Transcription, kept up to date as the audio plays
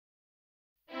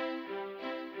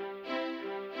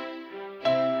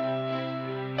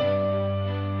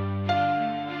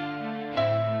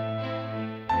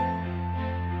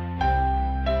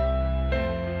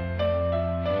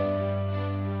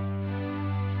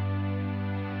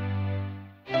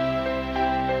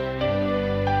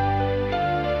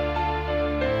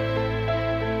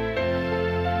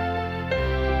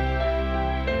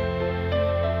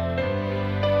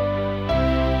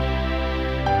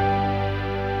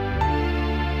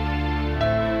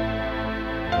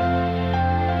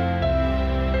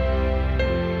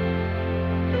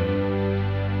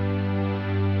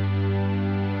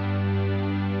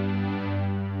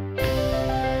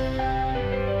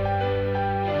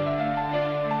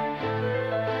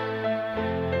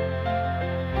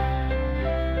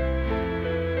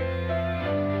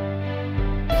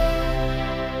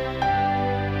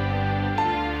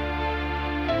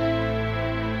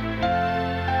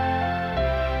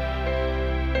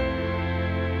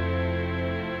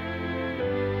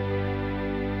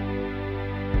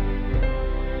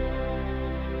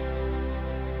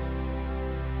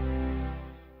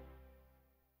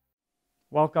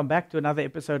Welcome back to another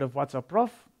episode of What's Up,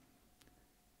 Prof.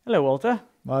 Hello, Walter.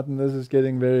 Martin, this is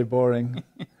getting very boring.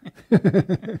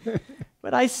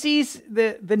 But I see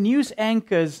the news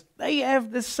anchors, they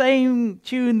have the same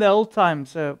tune the whole time,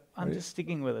 so I'm just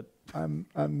sticking with it. I'm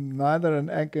neither an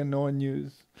anchor nor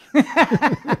news.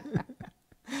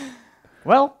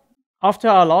 Well, after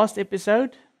our last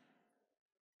episode,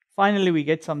 finally we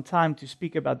get some time to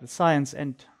speak about the science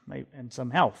and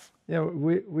some health. Yeah,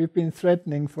 we've been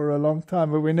threatening for a long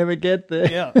time, but we never get there.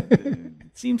 Yeah,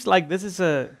 it seems like this is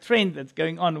a trend that's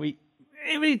going on. We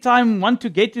every time want to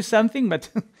get to something, but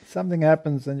something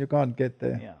happens and you can't get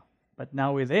there. Yeah, but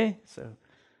now we're there, so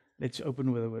let's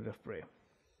open with a word of prayer.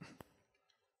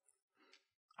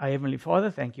 Our Heavenly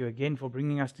Father, thank you again for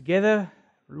bringing us together.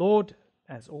 Lord,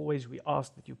 as always, we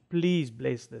ask that you please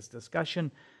bless this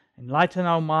discussion, enlighten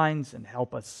our minds, and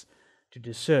help us to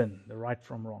discern the right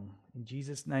from wrong. In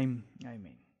Jesus' name,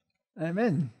 amen.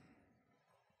 Amen.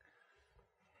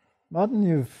 Martin,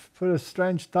 you've put a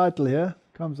strange title here.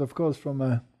 Comes, of course, from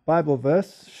a Bible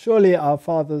verse. Surely our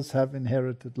fathers have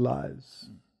inherited lies.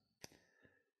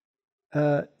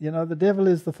 The devil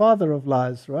is the father of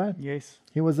lies, right? Yes.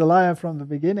 He was a liar from the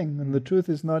beginning, and the truth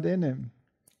is not in him.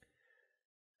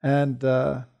 And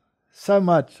so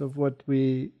much of what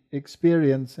we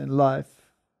experience in life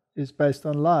is based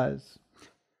on lies.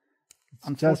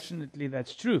 Unfortunately,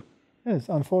 that's true. Yes,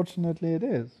 unfortunately it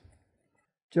is.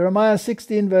 Jeremiah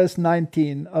 16 verse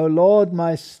 19, O Lord,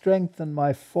 my strength and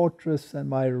my fortress and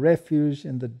my refuge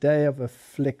in the day of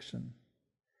affliction.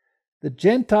 The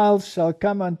Gentiles shall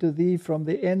come unto thee from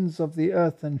the ends of the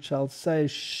earth and shall say,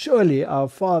 surely our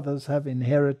fathers have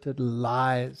inherited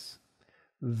lies,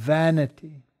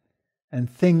 vanity, and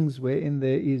things wherein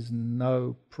there is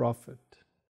no profit.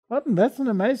 Martin, that's an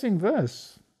amazing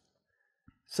verse.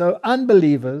 So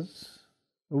unbelievers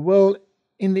will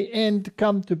in the end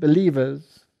come to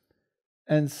believers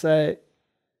and say,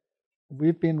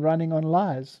 we've been running on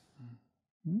lies.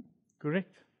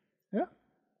 Correct. Yeah.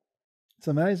 It's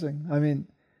amazing. I mean,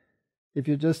 if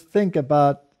you just think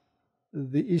about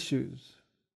the issues.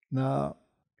 Now,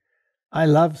 I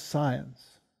love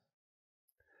science.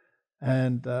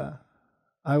 And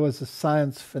I was a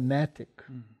science fanatic.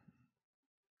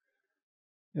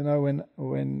 You know,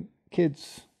 when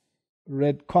kids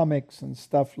read comics and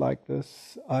stuff like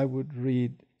this, I would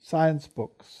read science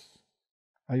books.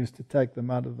 I used to take them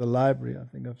out of the library. I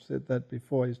think I've said that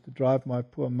before. I used to drive my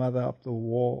poor mother up the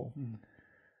wall.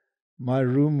 My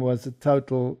room was a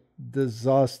total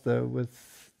disaster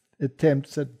with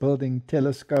attempts at building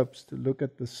telescopes to look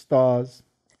at the stars.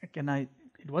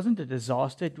 It wasn't a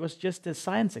disaster, it was just a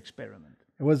science experiment.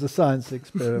 It was a science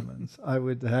experiment. I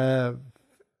would have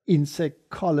insect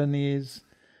colonies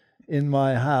in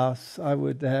my house. I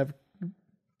would have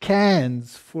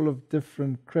cans full of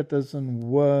different critters and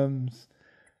worms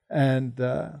and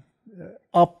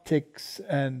optics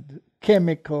and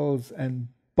chemicals and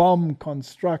bomb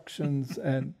constructions,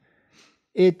 and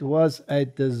it was a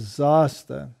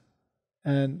disaster.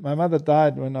 And my mother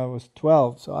died when I was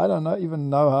 12, so I don't even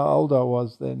know how old I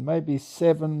was then, maybe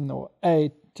 7 or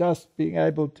 8, just being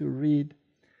able to read.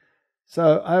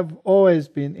 So I've always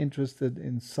been interested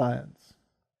in science.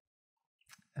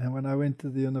 And when I went to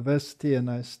the university and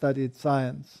I studied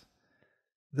science,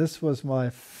 this was my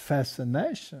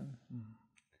fascination.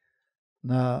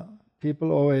 Now,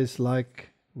 people always like,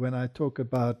 when I talk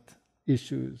about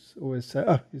issues, always say,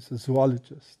 oh, he's a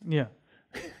zoologist. Yeah.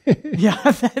 Yeah,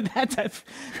 that's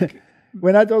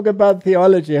when I talk about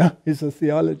theology, he's a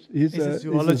zoologist. He's a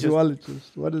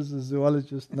zoologist. What does a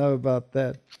zoologist know about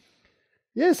that?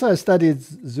 Yes, I studied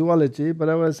zoology, but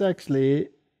I was actually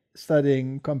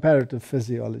studying comparative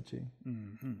physiology,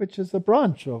 which is a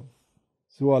branch of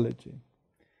zoology.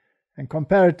 And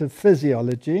comparative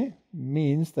physiology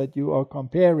means that you are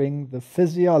comparing the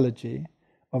physiology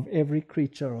of every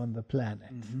creature on the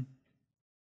planet.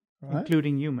 Right?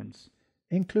 Including humans.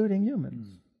 Including humans.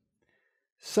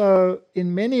 So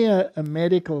in many a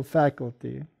medical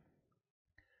faculty,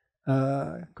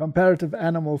 comparative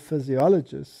animal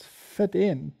physiologists fit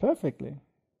in perfectly.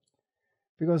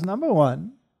 Because number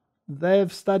one, they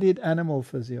have studied animal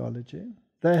physiology,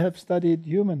 they have studied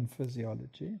human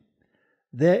physiology,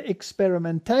 their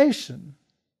experimentation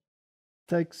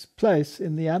takes place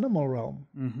in the animal realm.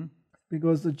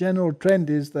 Because the general trend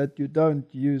is that you don't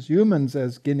use humans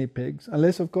as guinea pigs,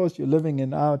 unless, of course, you're living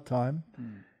in our time,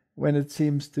 when it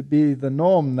seems to be the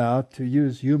norm now to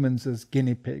use humans as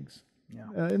guinea pigs.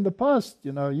 Yeah. In the past,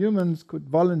 humans could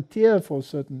volunteer for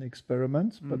certain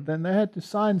experiments, but then they had to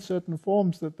sign certain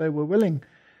forms that they were willing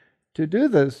to do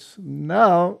this.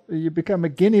 Now you become a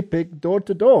guinea pig door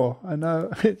to door. I know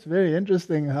it's very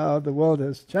interesting how the world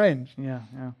has changed. Yeah,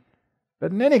 yeah.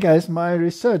 But in any case, my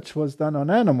research was done on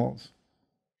animals.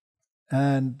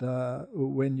 And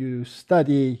when you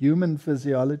study human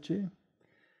physiology,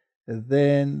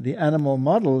 then the animal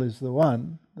model is the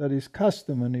one that is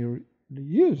customarily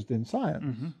used in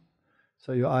science.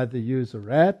 So you either use a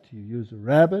rat, you use a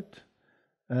rabbit,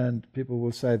 and people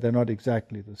will say they're not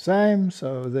exactly the same,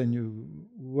 so then you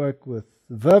work with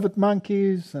vervet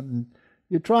monkeys, and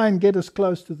you try and get as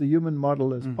close to the human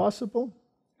model as possible.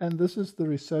 And this is the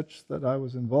research that I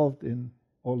was involved in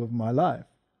all of my life.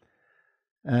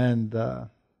 And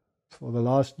for the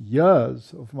last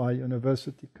years of my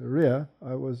university career,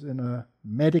 I was in a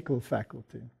medical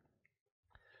faculty.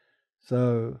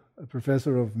 So a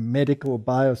professor of medical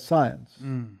bioscience.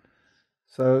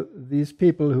 So these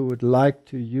people who would like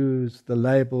to use the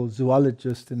label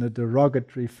zoologist in a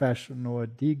derogatory fashion or a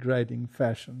degrading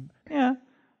fashion. Yeah,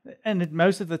 and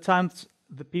most of the times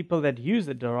the people that use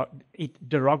it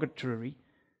derogatory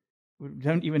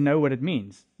don't even know what it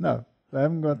means. No, they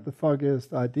haven't got the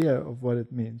foggiest idea of what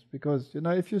it means. Because, you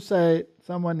know, if you say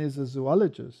someone is a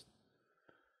zoologist,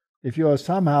 if you are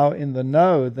somehow in the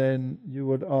know, then you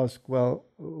would ask, well,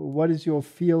 what is your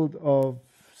field of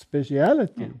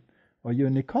speciality? Are you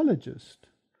an ecologist?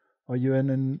 Are you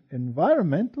an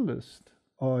environmentalist?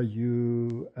 Are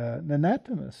you an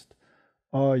anatomist?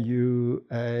 Are you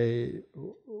a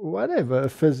whatever, a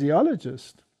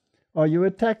physiologist? Are you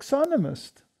a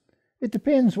taxonomist? It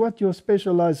depends what your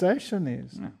specialization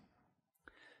is.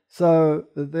 So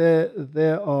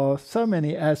there are so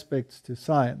many aspects to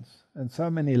science and so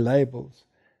many labels,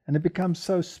 and it becomes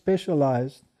so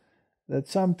specialized that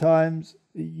sometimes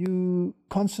you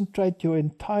concentrate your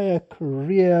entire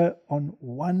career on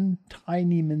one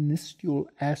tiny minuscule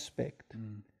aspect.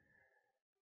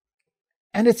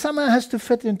 And it somehow has to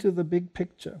fit into the big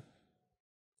picture.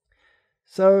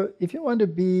 So if you want to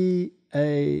be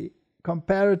a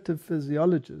comparative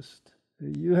physiologist,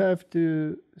 you have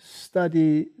to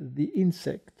study the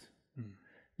insect.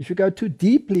 If you go too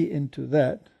deeply into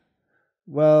that,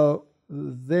 well,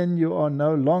 then you are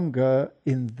no longer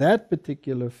in that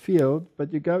particular field,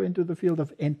 but you go into the field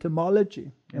of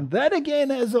entomology. And that again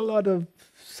has a lot of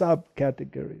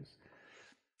subcategories.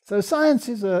 So science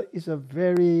is a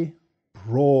very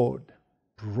broad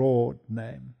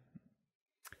name.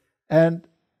 And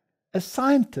a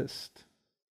scientist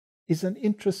is an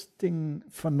interesting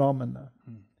phenomena.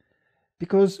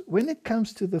 Because when it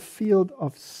comes to the field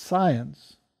of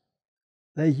science,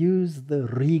 they use the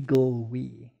regal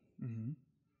we.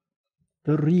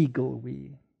 The regal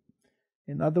we.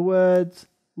 In other words,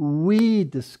 we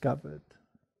discovered.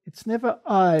 It's never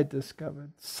I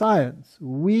discovered. Science,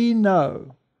 we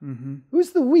know.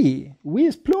 Who's the we? We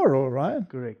is plural, right?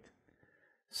 Correct.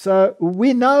 So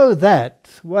we know that,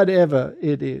 whatever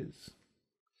it is.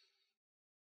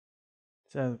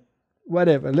 So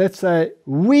whatever. Let's say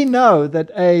we know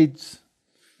that AIDS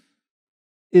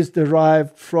is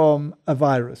derived from a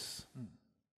virus,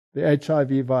 the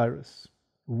HIV virus.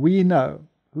 We know.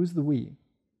 Who's the we?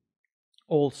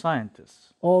 all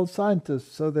scientists. All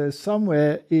scientists. So there's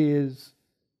somewhere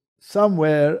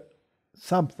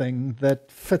something that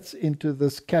fits into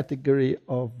this category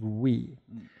of we.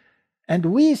 And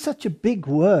we is such a big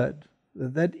word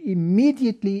that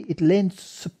immediately it lends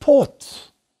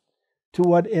support to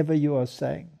whatever you are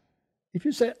saying. If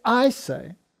you say, I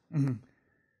say,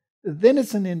 then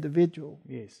it's an individual.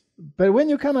 Yes. But when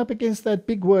you come up against that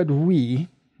big word we,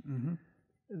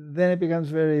 then it becomes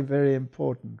very, very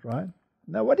important, right?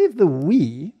 Now, what if the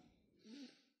we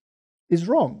is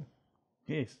wrong?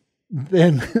 Yes.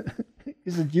 Then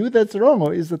is it you that's wrong,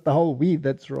 or is it the whole we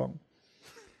that's wrong?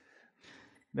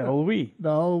 The whole we.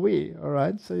 The whole we, all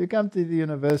right? So you come to the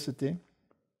university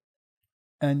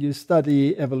and you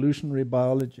study evolutionary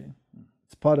biology.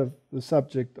 It's part of the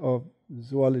subject of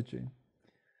zoology.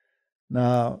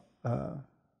 Now,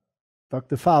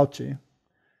 Dr. Fauci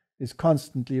is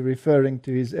constantly referring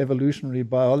to his evolutionary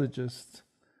biologists,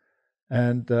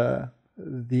 and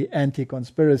the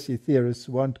anti-conspiracy theorists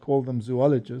won't call them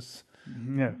zoologists.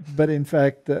 No. But in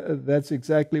fact, that's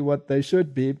exactly what they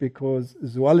should be, because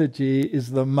zoology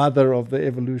is the mother of the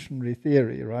evolutionary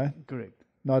theory, right? Correct.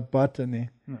 Not botany.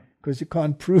 No. Because you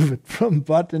can't prove it from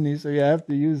botany, so you have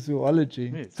to use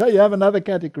zoology. Yes. So you have another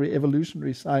category,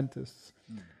 evolutionary scientists.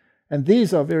 And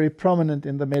these are very prominent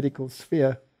in the medical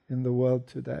sphere in the world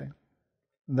today.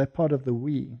 And they're part of the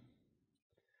we.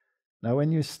 Now,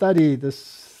 when you study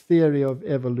this theory of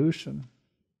evolution,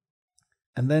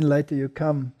 and then later you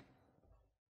come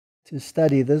to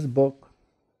study this book,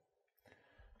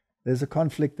 There's a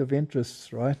conflict of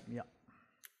interests, right? Yeah.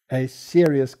 A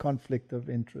serious conflict of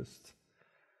interests.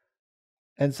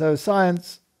 And so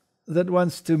science that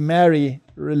wants to marry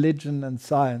religion and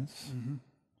science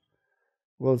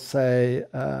will say,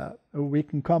 we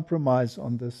can compromise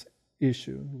on this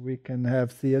issue. We can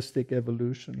have theistic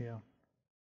evolution. Yeah.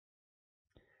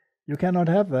 You cannot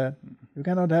have that. You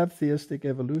cannot have theistic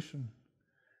evolution.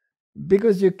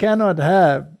 Because you cannot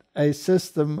have a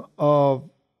system of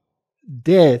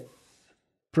death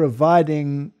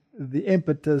providing the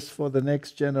impetus for the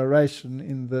next generation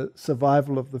in the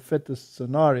survival of the fittest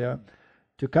scenario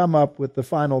to come up with the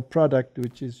final product,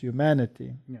 which is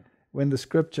humanity. Yeah. When the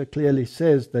scripture clearly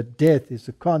says that death is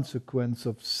a consequence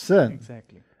of sin.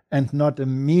 Exactly. And not a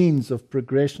means of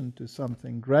progression to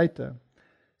something greater.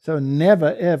 So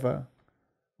never ever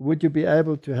would you be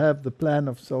able to have the plan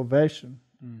of salvation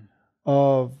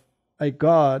of a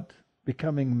God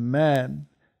becoming man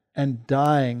and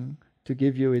dying to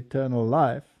give you eternal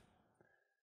life,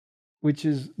 which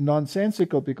is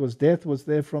nonsensical because death was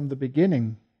there from the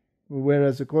beginning,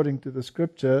 whereas according to the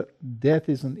scripture, death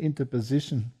is an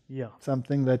interposition,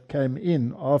 something that came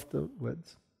in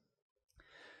afterwards.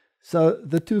 So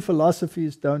the two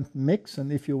philosophies don't mix,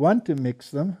 and if you want to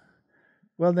mix them,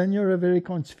 well, then you're a very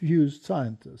confused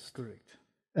scientist. Correct.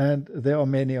 And there are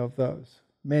many of those,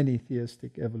 many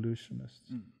theistic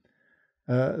evolutionists.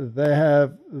 They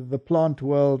have the plant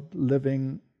world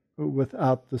living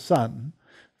without the sun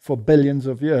for billions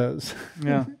of years.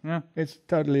 Yeah. It's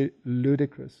totally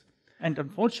ludicrous. And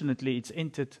unfortunately, it's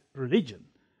entered religion.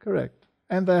 Correct.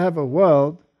 And they have a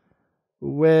world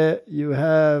where you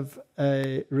have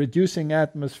a reducing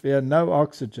atmosphere, no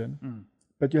oxygen,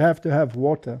 but you have to have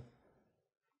water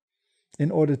in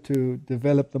order to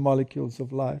develop the molecules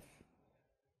of life.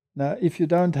 Now, if you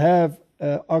don't have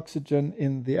oxygen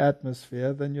in the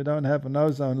atmosphere, then you don't have an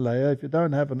ozone layer. If you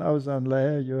don't have an ozone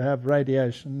layer, you have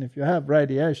radiation. If you have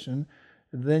radiation,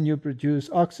 then you produce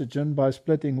oxygen by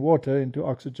splitting water into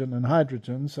oxygen and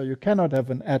hydrogen. So you cannot have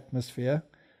an atmosphere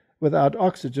without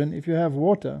oxygen if you have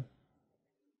water.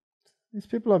 These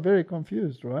people are very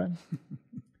confused, right?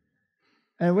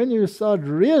 And when you start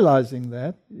realizing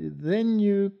that, then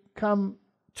you come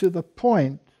to the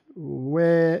point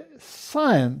where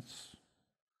science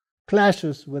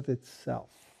clashes with itself.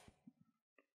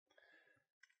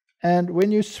 And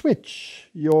when you switch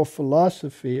your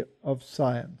philosophy of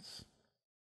science,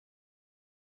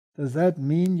 does that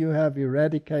mean you have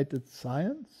eradicated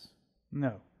science?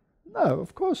 No. No,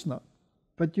 of course not.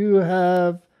 But you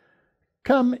have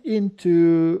come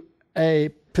into a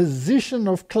position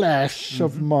of clash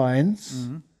of minds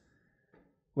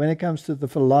when it comes to the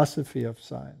philosophy of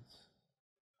science.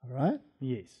 All right?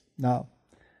 Yes. Now,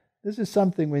 this is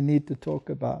something we need to talk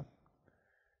about.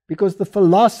 Because the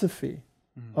philosophy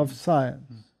of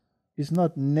science is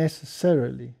not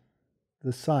necessarily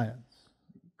the science.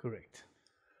 Correct.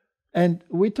 And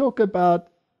we talk about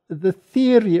the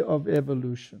theory of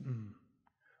evolution.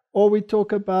 Or we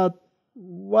talk about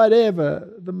whatever,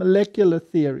 the molecular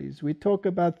theories. We talk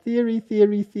about theory.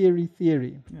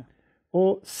 Yeah.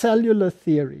 Or cellular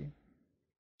theory.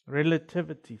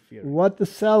 Relativity theory. What the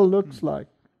cell looks like.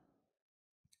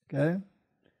 Okay?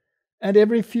 And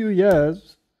every few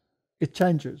years, it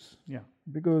changes. Yeah.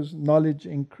 Because knowledge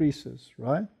increases,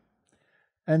 right?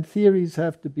 And theories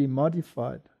have to be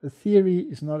modified. A theory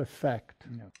is not a fact.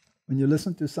 No. When you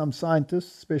listen to some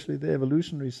scientists, especially the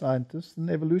evolutionary scientists, then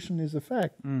evolution is a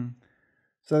fact.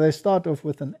 So they start off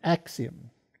with an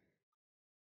axiom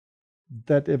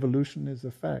that evolution is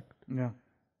a fact. Yeah.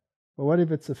 But what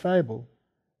if it's a fable?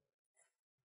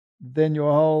 Then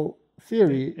your whole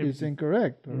theory is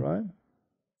incorrect, all right?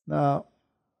 Now,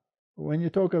 when you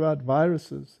talk about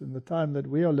viruses in the time that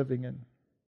we are living in,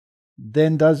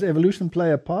 then does evolution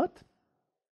play a part?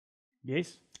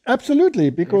 Yes.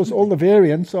 Absolutely, because all the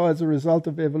variants are as a result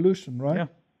of evolution, right? Yeah.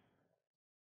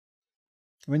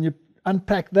 When you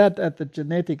unpack that at the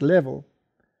genetic level,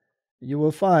 you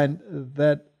will find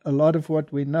that a lot of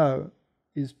what we know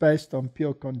is based on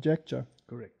pure conjecture.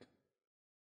 Correct.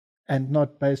 And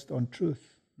not based on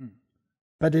truth.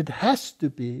 But it has to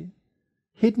be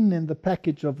hidden in the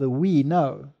package of the we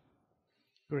know.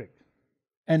 Correct.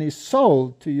 And is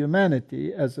sold to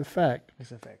humanity as a fact.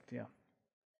 As a fact, yeah.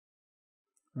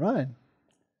 Right.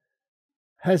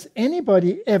 Has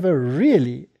anybody ever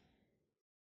really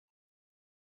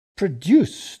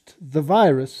produced the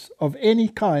virus of any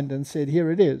kind and said, here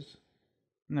it is?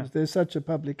 No. Is there such a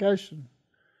publication?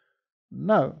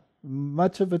 No.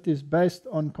 Much of it is based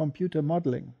on computer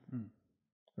modeling.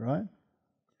 Right?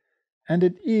 And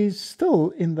it is still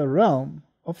in the realm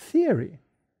of theory.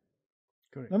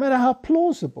 Correct. No matter how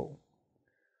plausible.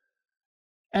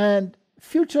 And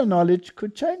future knowledge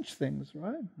could change things,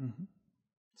 right? Mm-hmm.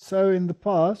 So in the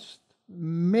past,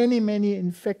 many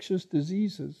infectious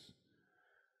diseases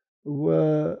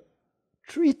were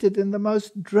treated in the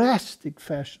most drastic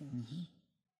fashions. Mm-hmm.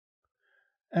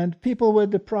 And people were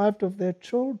deprived of their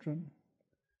children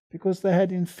because they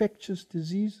had infectious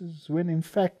diseases when in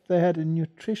fact they had a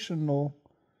nutritional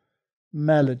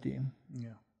malady.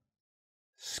 Yeah.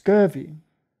 Scurvy.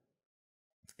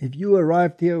 If you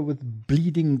arrived here with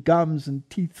bleeding gums and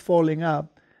teeth falling out,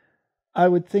 I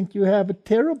would think you have a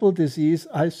terrible disease.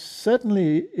 I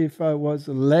certainly, if I was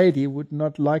a lady, would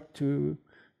not like to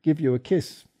give you a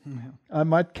kiss. Yeah. I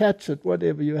might catch it,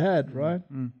 whatever you had, right?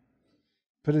 Mm.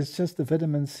 But it's just a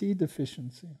vitamin C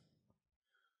deficiency.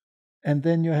 And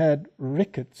then you had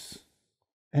rickets.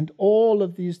 And all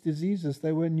of these diseases,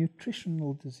 they were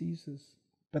nutritional diseases.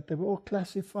 But they were all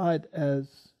classified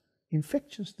as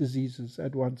infectious diseases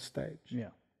at one stage. Yeah.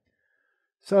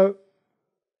 So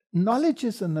knowledge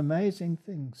is an amazing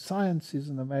thing. Science is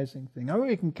an amazing thing. I mean,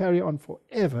 we can carry on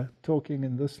forever talking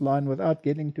in this line without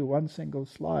getting to one single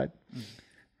slide. Mm.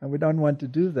 And we don't want to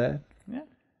do that. Yeah.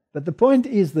 But the point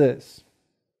is this.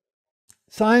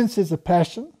 Science is a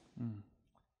passion,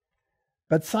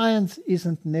 but science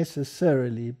isn't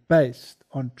necessarily based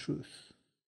on truth.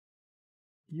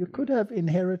 You could have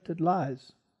inherited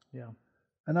lies. Yeah.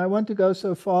 And I want to go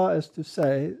so far as to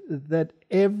say that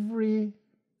every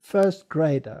first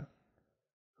grader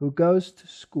who goes to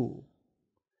school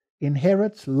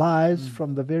inherits lies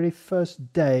from the very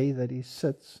first day that he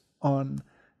sits on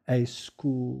a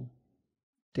school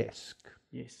desk.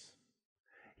 Yes.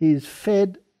 He is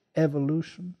fed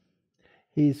evolution.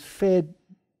 He is fed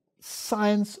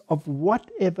science of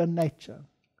whatever nature.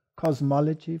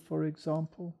 Cosmology, for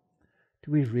example.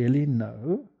 Do we really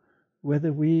know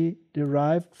whether we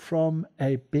derived from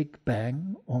a Big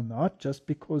Bang or not, just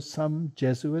because some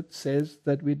Jesuit says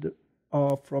that we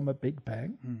are from a Big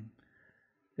Bang?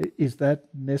 Is that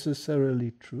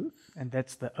necessarily truth? And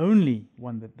that's the only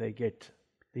one that they get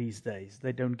these days.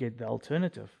 They don't get the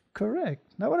alternative. Correct.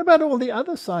 Now, what about all the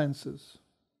other sciences?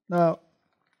 Now,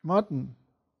 Martin,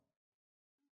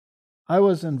 I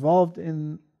was involved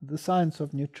in the science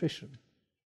of nutrition.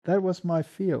 That was my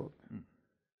field.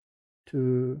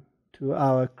 To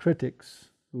our critics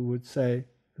who would say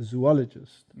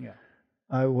zoologist. Yeah.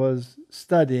 I was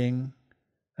studying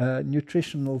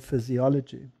nutritional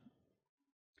physiology.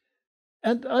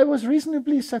 And I was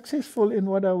reasonably successful in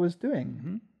what I was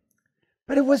doing.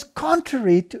 But it was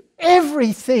contrary to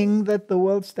everything that the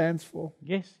world stands for.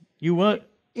 Yes, you were.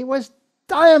 It was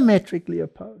diametrically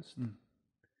opposed.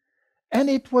 And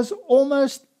it was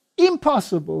almost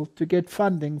impossible to get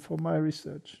funding for my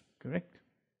research. Correct.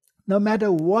 No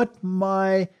matter what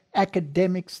my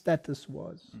academic status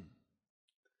was.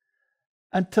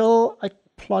 Until I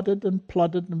plodded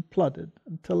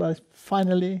until I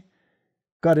finally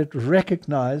got it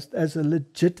recognized as a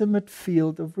legitimate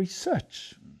field of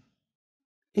research.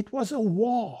 It was a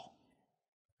war.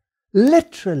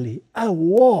 Literally a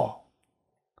war.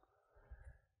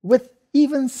 With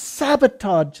even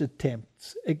sabotage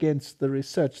attempts against the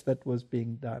research that was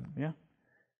being done. Yeah.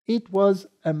 It was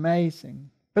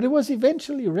amazing. But it was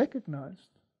eventually recognized.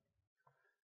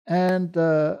 And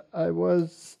I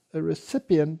was a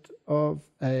recipient of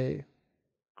a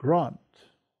grant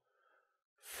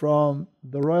from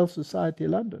the Royal Society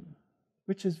London,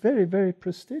 which is very, very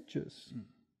prestigious.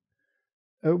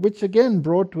 Which again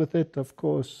brought with it, of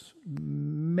course,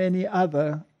 many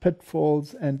other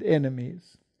pitfalls and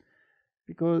enemies.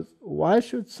 Because why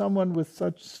should someone with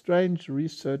such strange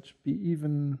research be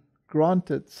even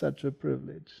granted such a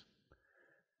privilege?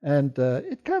 And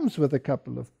it comes with a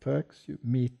couple of perks. You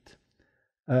meet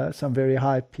some very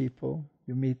high people.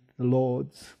 You meet the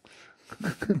lords,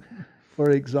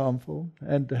 for example,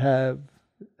 and have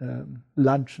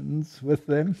luncheons with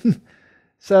them.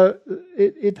 So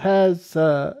it has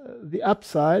the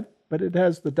upside, but it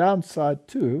has the downside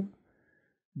too,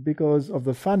 because of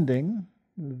the funding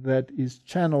that is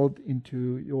channeled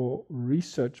into your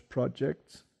research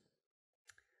projects.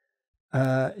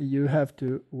 You have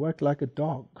to work like a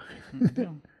dog.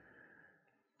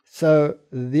 So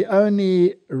the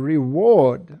only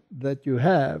reward that you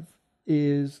have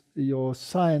is your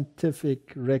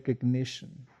scientific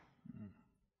recognition.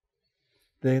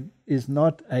 There is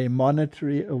not a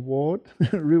monetary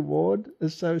reward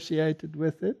associated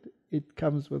with it. It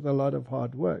comes with a lot of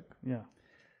hard work. Yeah.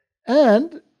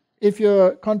 And if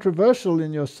you're controversial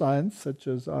in your science, such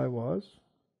as I was,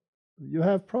 you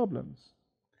have problems.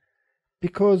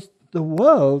 Because the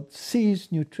world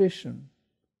sees nutrition,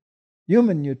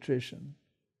 human nutrition,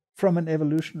 from an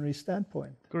evolutionary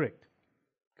standpoint. Correct.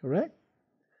 Correct?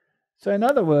 So in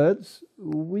other words,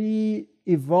 we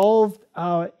evolved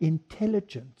our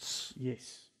intelligence.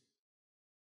 Yes.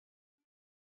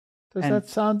 Does that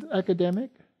sound academic?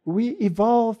 We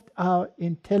evolved our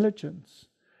intelligence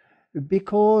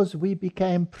because we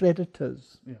became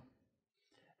predators. Yeah.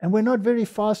 And we're not very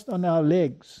fast on our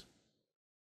legs.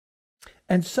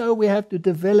 And so we have to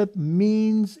develop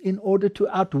means in order to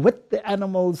outwit the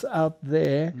animals out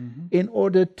there, in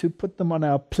order to put them on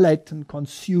our plate and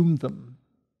consume them.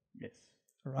 Yes.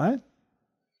 Right?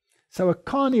 So a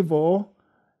carnivore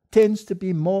tends to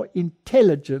be more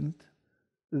intelligent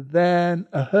than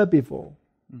a herbivore.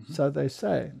 So they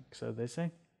say. So they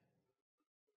say.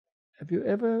 Have you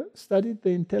ever studied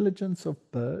the intelligence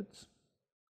of birds?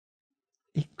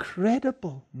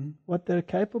 Incredible what they're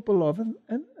capable of, and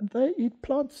they eat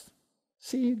plants,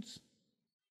 seeds,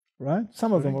 right?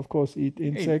 Some of them, of course, eat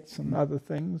insects and other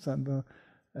things, and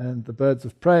the birds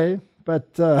of prey.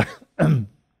 But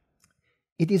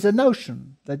it is a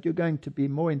notion that you're going to be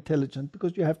more intelligent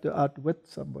because you have to outwit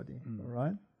somebody, all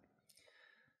right?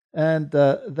 And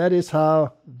that is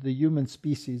how the human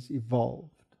species evolved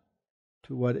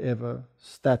to whatever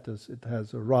status it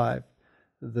has arrived,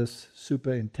 this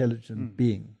super intelligent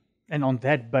being. And on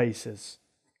that basis,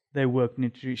 they work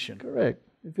nutrition. Correct.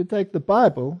 If you take the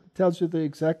Bible, it tells you the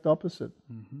exact opposite.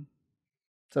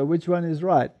 So which one is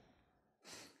right?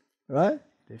 Right?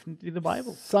 Definitely the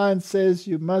Bible. Science says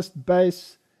you must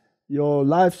base your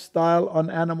lifestyle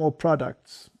on animal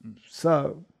products.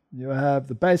 So you have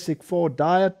the basic 4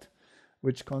 diet,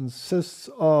 which consists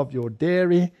of your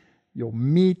dairy, your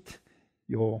meat,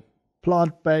 your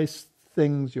plant-based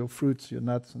things, your fruits, your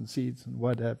nuts and seeds and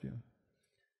what have you.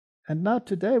 And now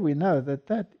today we know that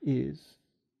that is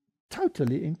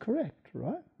totally incorrect,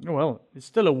 right? Well, it's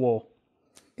still a war.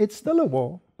 It's still a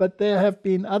war, but there have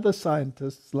been other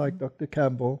scientists like Dr.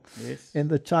 Campbell in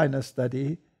the China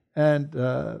study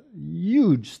and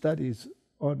huge studies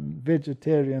on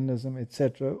vegetarianism,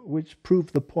 etc., which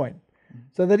prove the point.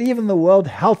 So that even the World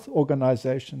Health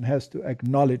Organization has to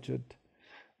acknowledge it,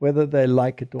 whether they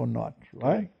like it or not,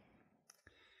 right?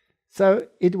 So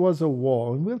it was a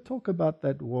war, and we'll talk about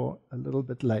that war a little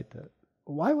bit later.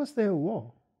 Why was there a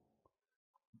war?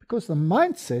 Because the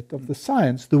mindset of the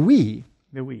science, the we,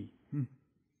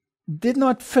 did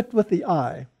not fit with the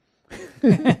I.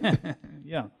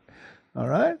 Yeah. All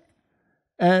right?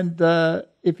 And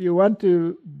if you want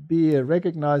to be a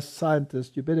recognized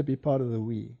scientist, you better be part of the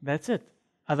we. That's it.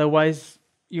 Otherwise,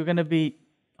 you're going to be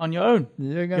on your own.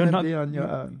 You're going to be on your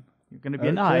own. You're going to be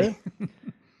an I.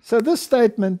 So this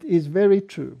statement is very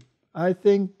true. I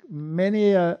think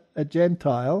many a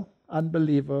Gentile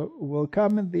unbeliever will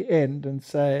come in the end and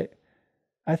say,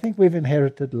 I think we've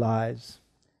inherited lies.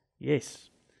 Yes.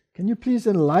 Can you please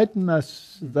enlighten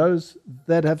us, those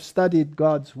that have studied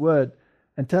God's word,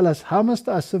 and tell us, how must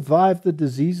I survive the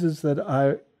diseases that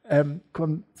I am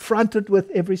confronted with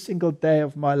every single day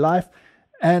of my life?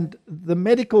 And the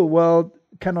medical world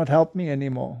cannot help me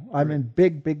anymore. I'm in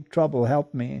big, big trouble.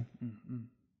 Help me.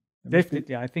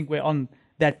 Definitely. I think we're on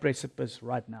that precipice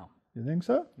right now. You think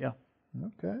so? Yeah.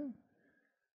 Okay.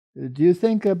 Do you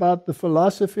think about the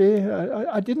philosophy?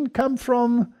 I didn't come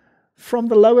from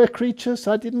the lower creatures.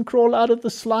 I didn't crawl out of the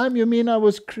slime. You mean I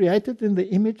was created in the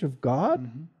image of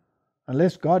God?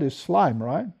 Unless God is slime,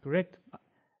 right? Correct.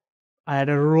 I had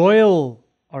a royal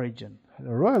origin.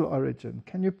 A royal origin.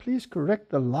 Can you please correct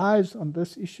the lies on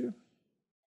this issue?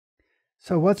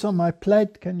 So what's on my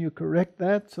plate? Can you correct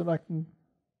that so that I can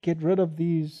get rid of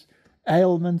these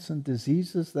ailments and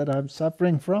diseases that I'm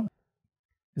suffering from?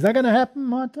 Is that going to happen,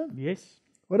 Martin? Yes.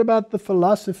 What about the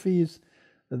philosophies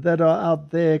that are out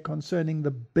there concerning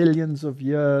the billions of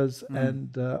years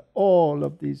and all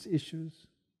of these issues?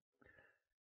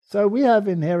 So we have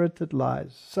inherited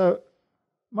lies. So,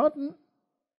 Martin,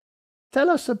 tell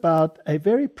us about a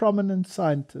very prominent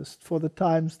scientist for the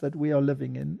times that we are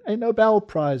living in, a Nobel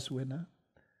Prize winner.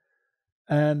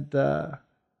 And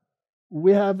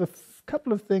we have a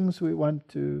couple of things we want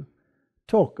to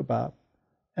talk about,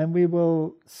 and we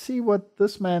will see what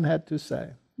this man had to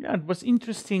say. Yeah, it was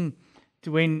interesting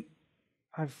to when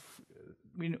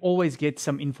we always get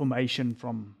some information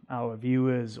from our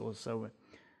viewers or so,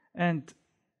 and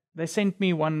they sent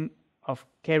me one of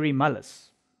Kary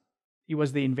Mullis. He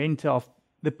was the inventor of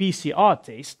the PCR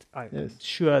test. I'm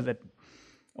sure that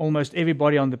almost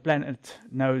everybody on the planet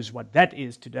knows what that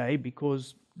is today,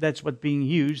 because that's what's being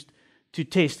used to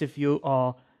test if you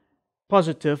are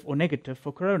positive or negative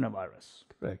for coronavirus.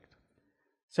 Correct.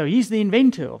 So he's the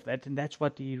inventor of that, and that's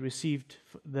what he received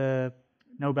the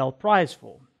Nobel Prize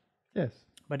for. Yes.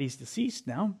 But he's deceased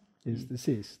now. He's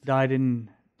deceased. Died in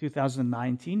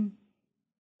 2019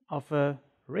 of a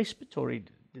respiratory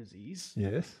disease.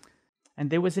 Yes. And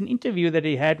there was an interview that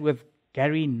he had with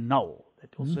Kary Null,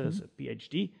 that also is a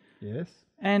PhD. Yes.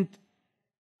 And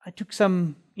I took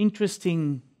some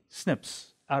interesting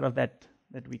snips out of that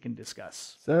we can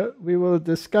discuss. So we will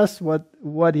discuss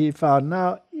what he found.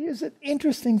 Now, he is an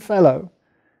interesting fellow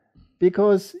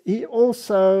because he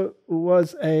also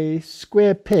was a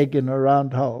square peg in a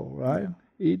round hole, right? Yeah.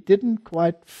 He didn't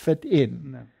quite fit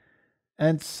in. No.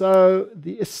 And so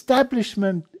the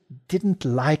establishment didn't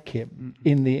like him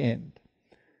in the end.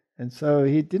 And so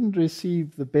he didn't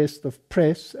receive the best of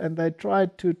press, and they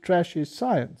tried to trash his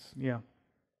science. Yeah.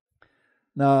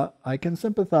 Now, I can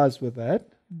sympathize with that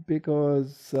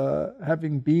because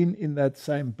having been in that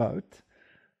same boat,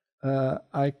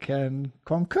 I can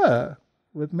concur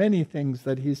with many things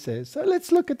that he says. So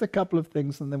let's look at a couple of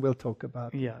things and then we'll talk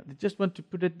about it. Yeah, I just want to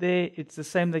put it there. It's the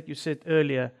same that you said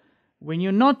earlier. When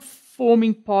you're not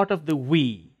forming part of the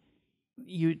we,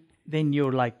 then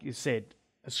you're, like you said,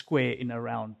 a square in a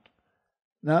round.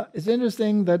 Now, it's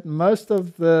interesting that most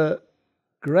of the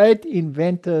great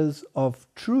inventors of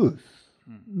truth,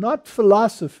 not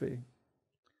philosophy,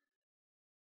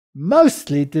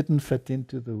 mostly didn't fit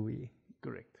into the we.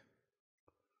 Correct.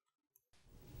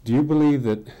 Do you believe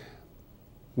that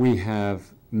we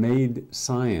have made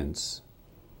science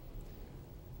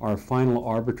our final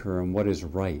arbiter on what is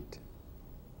right?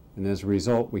 And as a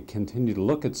result, we continue to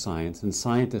look at science, and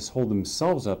scientists hold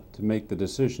themselves up to make the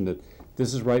decision that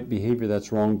this is right behavior,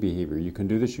 that's wrong behavior. You can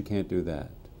do this, you can't do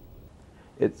that.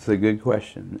 It's a good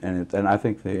question, and I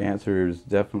think the answer is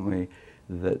definitely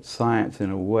that science, in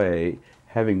a way,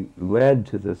 having led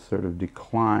to this sort of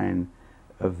decline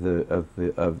of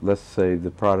let's say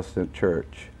the Protestant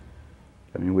church.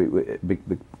 I mean,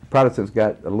 the Protestants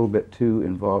got a little bit too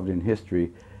involved in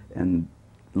history and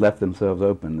left themselves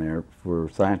open there for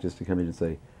scientists to come in and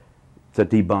say, to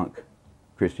debunk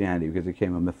Christianity, because it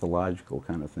became a mythological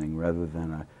kind of thing rather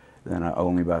than a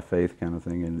only by faith kind of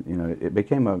thing. And you know, it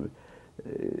became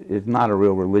it's not a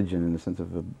real religion in the sense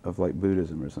of like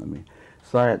Buddhism or something.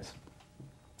 Science,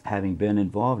 having been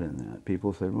involved in that,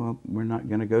 people said, well, we're not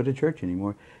going to go to church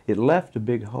anymore. It left a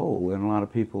big hole in a lot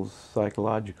of people's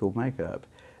psychological makeup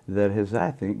that has,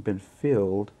 I think, been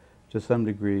filled to some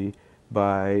degree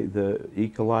by the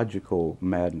ecological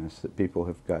madness that people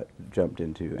have jumped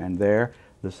into. And there,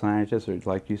 the scientists are,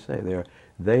 like you say,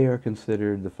 they are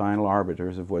considered the final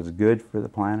arbiters of what's good for the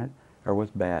planet or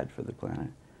what's bad for the planet.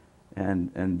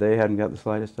 And they hadn't got the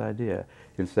slightest idea.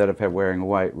 Instead of wearing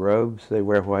white robes, they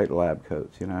wear white lab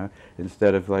coats, you know.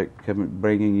 Instead of like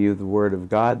bringing you the word of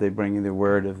God, they bring you the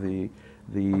word of the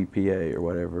EPA or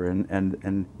whatever.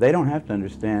 And they don't have to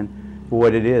understand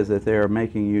what it is that they're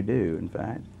making you do, in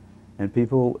fact. And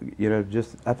people, you know,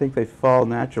 just, I think they fall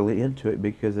naturally into it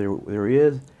because there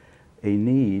is a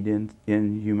need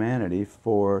in humanity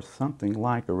for something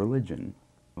like a religion.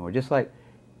 Or just like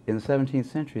in the 17th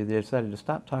century, they decided to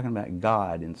stop talking about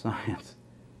God in science.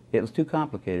 It was too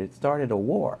complicated. It started a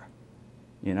war.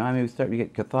 You know, I mean, you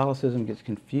get Catholicism gets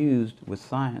confused with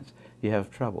science, you have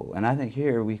trouble. And I think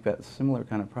here we've got a similar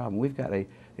kind of problem. We've got a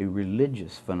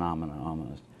religious phenomenon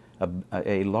almost.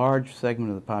 A large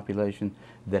segment of the population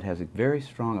that has very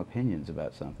strong opinions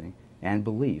about something and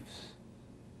beliefs,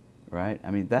 right?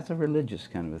 I mean, that's a religious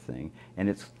kind of a thing, and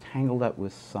it's tangled up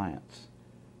with science.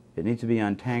 It needs to be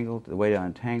untangled. The way to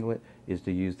untangle it is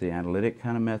to use the analytic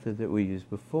kind of method that we used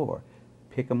before.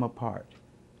 Pick them apart.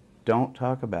 Don't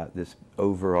talk about this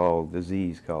overall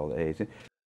disease called AIDS.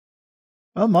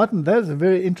 Well, Martin, there's a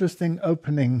very interesting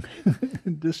opening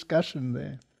discussion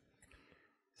there.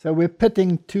 So we're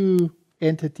pitting two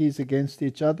entities against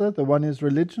each other. The one is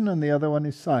religion and the other one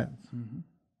is science. Mm-hmm.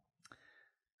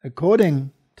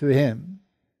 According to him,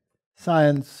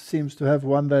 science seems to have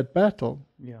won that battle.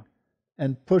 Yeah.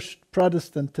 And pushed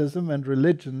Protestantism and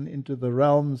religion into the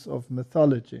realms of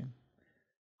mythology.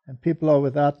 And people are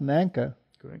without an anchor.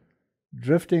 Correct.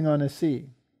 Drifting on a sea.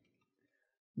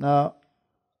 Now,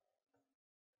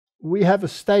 we have a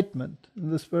statement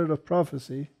in the spirit of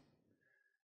prophecy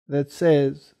that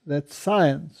says that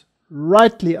science,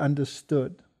 rightly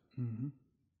understood,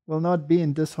 will not be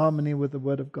in disharmony with the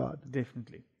Word of God.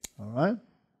 Definitely. All right?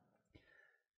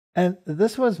 And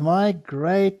this was my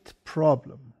great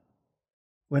problem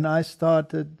when I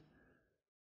started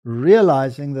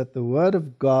realizing that the Word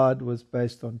of God was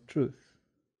based on truth.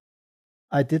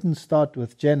 I didn't start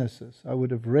with Genesis. I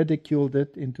would have ridiculed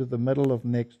it into the middle of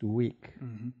next week.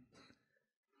 Mm-hmm.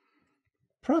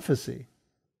 Prophecy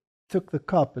took the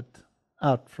carpet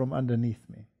out from underneath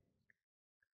me.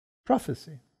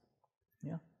 Prophecy.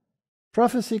 Yeah.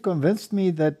 Prophecy convinced me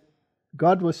that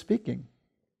God was speaking.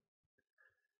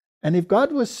 And if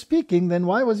God was speaking, then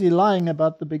why was he lying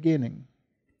about the beginning?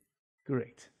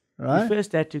 Correct. Right? You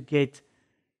first had to get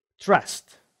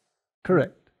trust.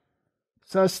 Correct.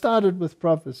 So I started with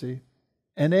prophecy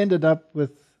and ended up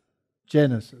with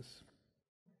Genesis.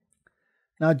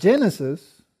 Now,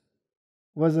 Genesis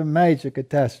was a major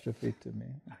catastrophe to me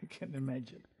I can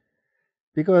imagine.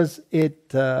 because it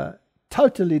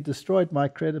totally destroyed my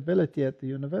credibility at the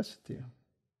university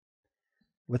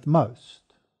with most.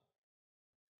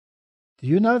 Do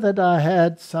you know that I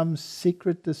had some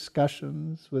secret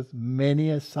discussions with many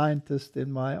a scientist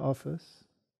in my office?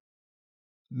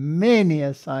 Many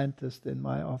a scientist in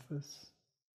my office.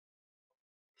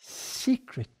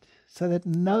 Secret, so that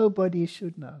nobody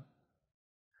should know.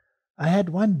 I had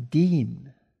one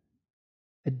dean,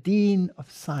 a dean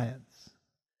of science,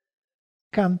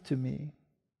 come to me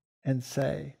and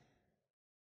say,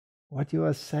 what you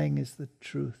are saying is the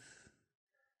truth.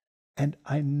 And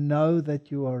I know that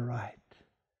you are right,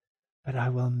 but I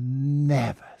will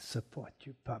never support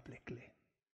you publicly.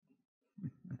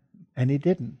 And he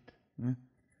didn't.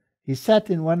 He sat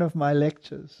in one of my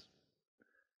lectures,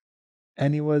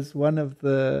 and he was one of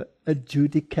the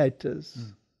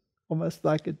adjudicators, almost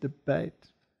like a debate.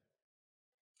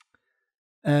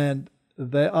 And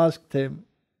they asked him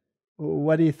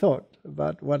what he thought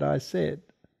about what I said.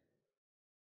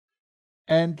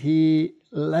 And he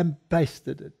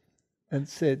lambasted it and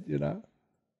said,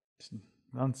 It's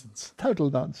nonsense.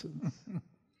 total nonsense.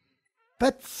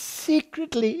 But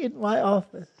secretly in my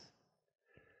office,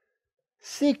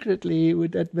 secretly he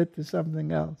would admit to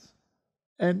something else.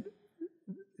 And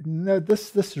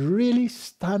this really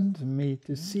stunned me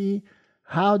to see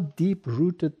how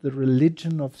deep-rooted the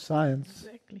religion of science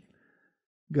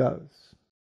goes.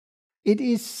 It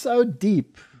is so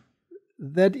deep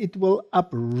that it will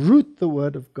uproot the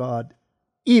Word of God,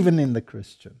 even in the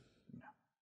Christian.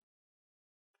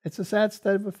 It's a sad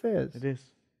state of affairs. It is.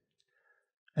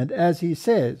 And as he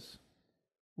says,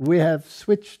 we have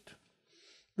switched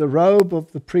the robe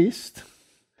of the priest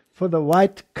for the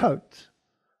white coat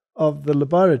of the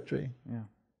laboratory. Yeah.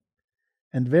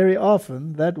 And very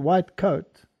often that white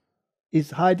coat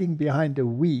is hiding behind a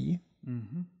we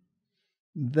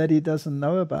that he doesn't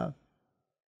know about.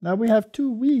 Now we have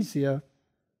two we's here.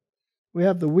 We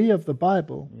have the we of the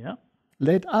Bible. Yeah.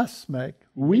 Let us make.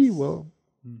 We will.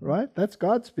 Right? That's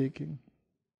God speaking.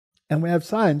 And we have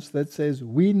science that says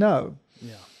we know.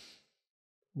 Yeah.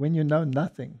 When you know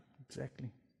nothing.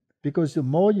 Exactly. Because the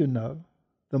more you know,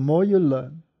 the more you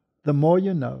learn, the more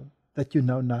you know that you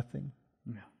know nothing.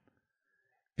 Yeah.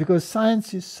 Because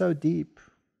science is so deep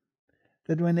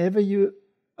that whenever you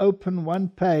open one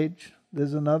page,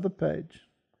 there's another page.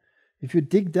 If you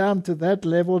dig down to that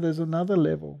level, there's another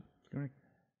level. Correct.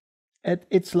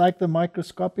 It's like the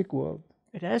microscopic world.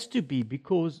 It has to be,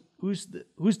 because who's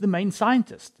the main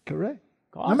scientist? Correct.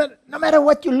 God. No matter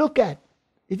what you look at,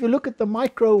 if you look at the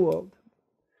micro world,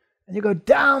 and you go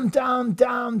down, down,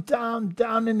 down, down,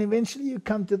 down, and eventually you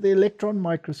come to the electron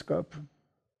microscope.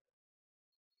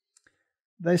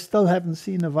 They still haven't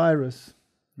seen a virus.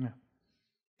 Yeah.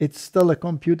 It's still a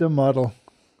computer model,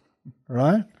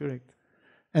 right? Correct.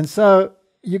 And so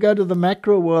you go to the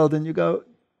macro world and you go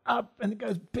up, and it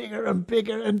goes bigger and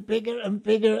bigger and bigger and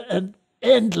bigger and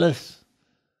endless.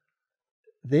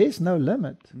 There is no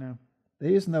limit. No. There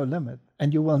is no limit.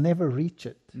 And you will never reach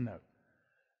it. No.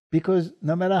 Because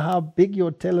no matter how big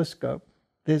your telescope,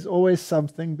 there's always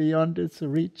something beyond its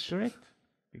reach. Correct.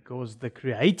 Because the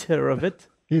creator of it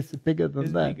Is bigger than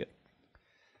is that. bigger.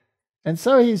 And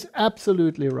so he's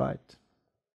absolutely right.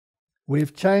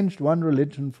 We've changed one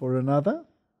religion for another,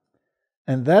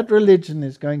 and that religion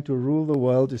is going to rule the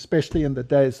world, especially in the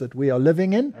days that we are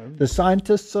living in. The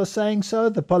scientists are saying so,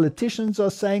 the politicians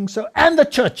are saying so, and the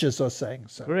churches are saying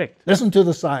so. Correct. Listen to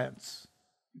the science.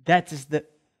 That is the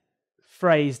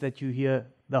phrase that you hear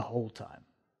the whole time.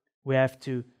 We have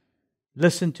to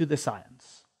listen to the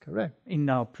science. Correct. In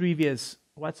our previous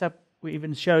WhatsApp, we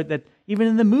even showed that even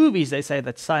in the movies they say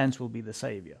that science will be the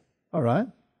savior. All right.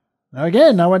 Now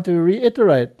again, I want to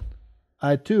reiterate,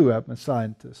 I too am a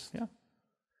scientist. Yeah.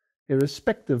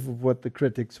 Irrespective of what the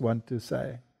critics want to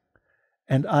say.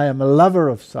 And I am a lover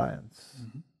of science.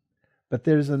 But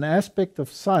there is an aspect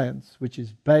of science which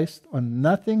is based on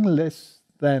nothing less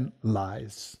than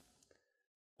lies,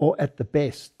 or at the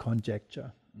best,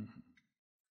 conjecture.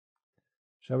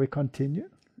 Shall we continue?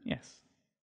 Yes.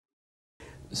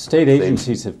 State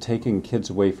agencies have taken kids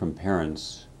away from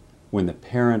parents when the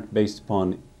parent, based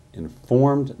upon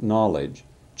informed knowledge,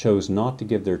 chose not to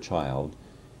give their child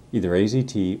either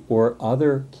AZT or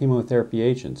other chemotherapy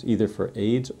agents, either for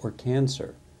AIDS or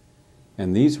cancer.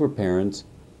 And these were parents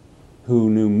who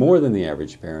knew more than the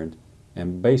average parent,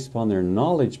 and based upon their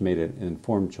knowledge made an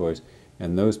informed choice,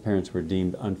 and those parents were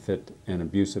deemed unfit and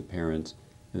abusive parents,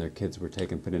 and their kids were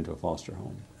put into a foster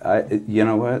home. You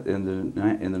know what? In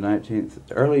the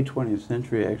early 20th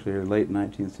century, actually, or late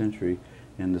 19th century,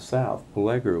 in the South,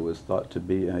 pellagra was thought to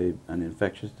be an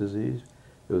infectious disease.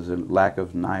 There was a lack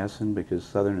of niacin because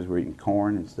Southerners were eating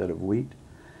corn instead of wheat.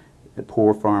 The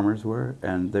poor farmers were,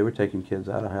 and they were taking kids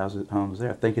out of homes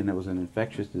there, thinking it was an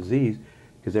infectious disease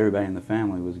because everybody in the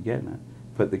family was getting it.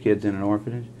 Put the kids in an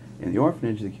orphanage. In the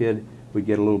orphanage, the kid would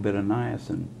get a little bit of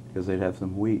niacin because they'd have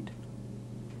some wheat.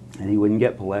 And he wouldn't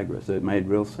get pellagra, so it made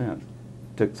real sense.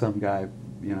 Took some guy,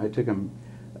 you know, it took him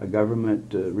a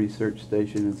government research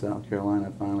station in South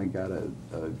Carolina, finally got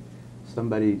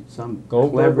some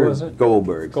Goldberg, clever, was it?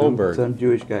 Goldberg. Some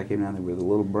Jewish guy came down there with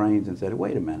little brains and said,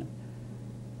 wait a minute,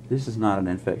 this is not an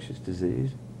infectious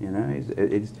disease, you know.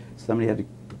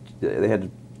 They had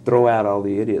to throw out all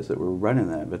the idiots that were running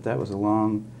that, but that was it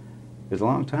was a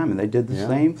long time, and they did the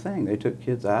same thing. They took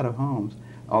kids out of homes.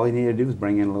 All they needed to do was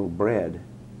bring in a little bread,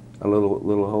 a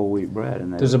little whole wheat bread.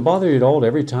 And does it bother you at all that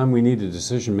every time we need a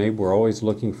decision made, we're always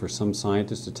looking for some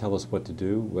scientist to tell us what to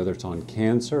do, whether it's on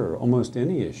cancer or almost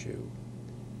any issue,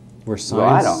 where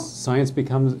science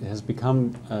has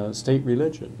become state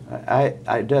religion?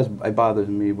 It bothers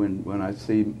me when I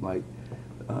see like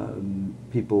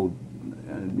people.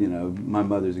 You know, my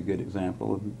mother's a good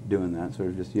example of doing that. Sort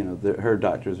of just, you know, her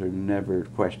doctors are never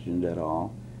questioned at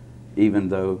all, even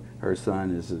though her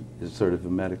son is sort of a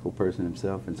medical person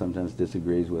himself and sometimes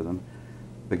disagrees with him.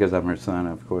 Because I'm her son,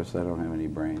 of course, I don't have any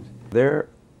brains. There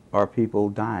are people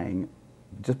dying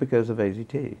just because of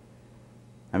AZT.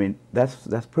 I mean,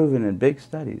 that's proven in big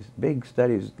studies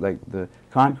like the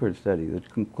Concord study. The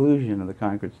conclusion of the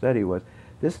Concord study was,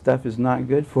 this stuff is not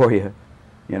good for you.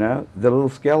 You know, the little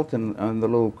skeleton on the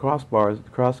little crossbones,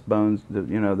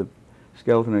 the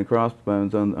skeleton and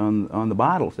crossbones on the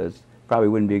bottle says probably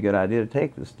wouldn't be a good idea to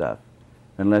take this stuff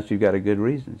unless you've got a good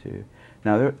reason to.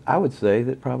 Now, I would say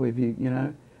that probably if you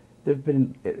know, there've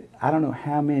been, I don't know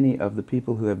how many of the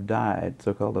people who have died,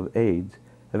 so-called of AIDS,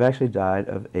 have actually died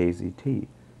of AZT,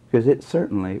 because it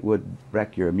certainly would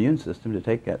wreck your immune system to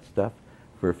take that stuff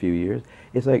for a few years.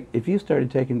 It's like if you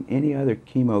started taking any other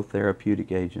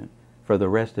chemotherapeutic agent for the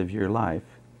rest of your life,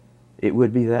 it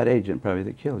would be that agent probably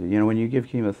that killed you. You know, when you give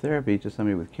chemotherapy to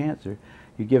somebody with cancer,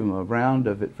 you give them a round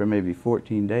of it for maybe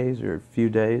 14 days or a few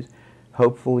days.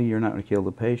 Hopefully you're not going to kill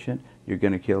the patient, you're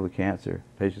going to kill the cancer.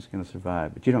 The patient's going to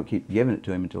survive. But you don't keep giving it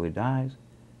to him until he dies,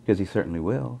 because he certainly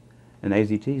will. And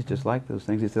AZT is just like those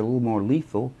things. It's a little more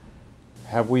lethal.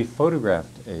 Have we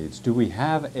photographed AIDS? Do we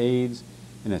have AIDS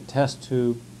in a test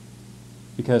tube?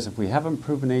 Because if we haven't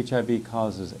proven HIV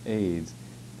causes AIDS,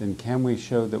 then can we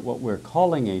show that what we're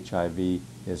calling HIV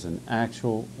is an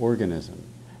actual organism?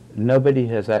 Nobody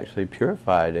has actually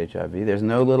purified HIV. There's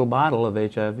no little bottle of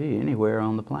HIV anywhere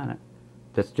on the planet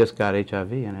that's just got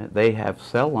HIV in it. They have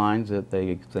cell lines that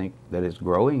they think that it's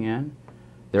growing in.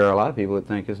 There are a lot of people that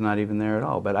think it's not even there at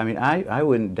all. But I mean, I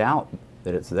wouldn't doubt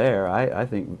that it's there. I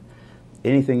think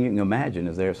anything you can imagine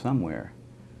is there somewhere.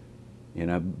 You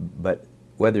know, but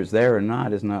whether it's there or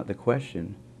not is not the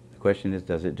question. The question is,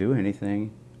 does it do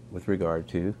anything with regard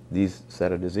to these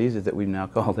set of diseases that we've now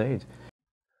called AIDS?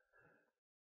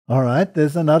 All right,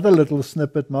 there's another little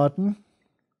snippet, Martin.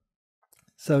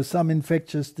 So some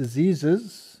infectious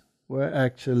diseases were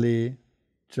actually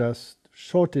just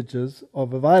shortages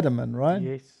of a vitamin, right?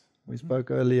 Yes. We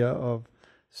spoke earlier of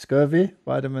scurvy,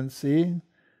 vitamin C.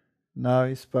 Now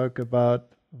he spoke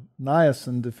about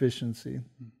niacin deficiency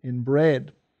in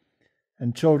bread.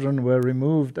 And children were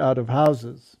removed out of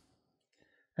houses.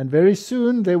 And very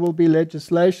soon there will be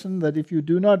legislation that if you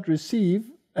do not receive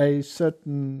a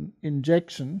certain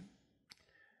injection,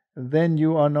 then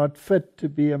you are not fit to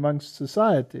be amongst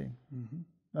society.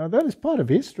 Now that is part of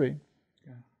history.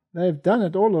 They have done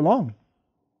it all along.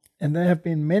 And there have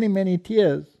been many, many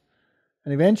tears.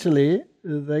 And eventually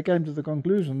they came to the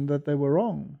conclusion that they were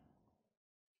wrong.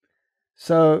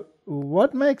 So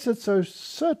what makes it so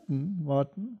certain,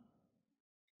 Martin,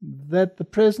 that the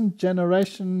present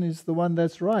generation is the one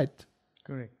that's right?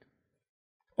 Correct.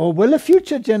 Or will a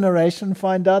future generation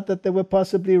find out that they were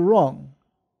possibly wrong?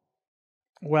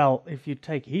 Well, if you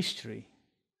take history,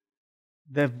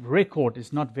 the record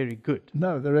is not very good.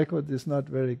 No, the record is not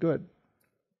very good.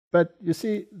 But you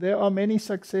see, there are many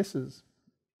successes.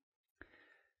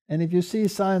 And if you see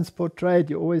science portrayed,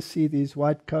 you always see these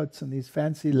white coats and these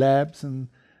fancy labs and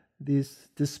these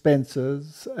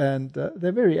dispensers, and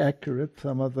they're very accurate,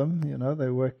 some of them. You know, they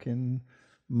work in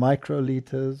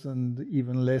microliters and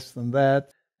even less than that.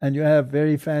 And you have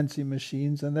very fancy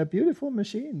machines, and they're beautiful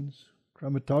machines.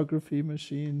 Chromatography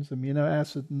machines, amino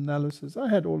acid analysis. I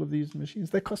had all of these machines.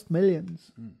 They cost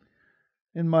millions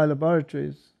in my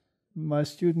laboratories. My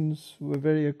students were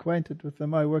very acquainted with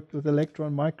them. I worked with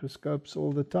electron microscopes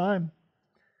all the time.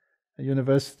 A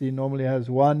university normally has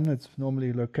one. It's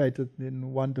normally located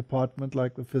in one department,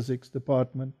 like the physics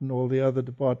department, and all the other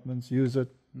departments use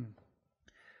it.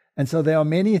 And so there are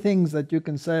many things that you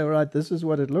can say, all right, this is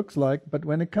what it looks like. But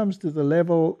when it comes to the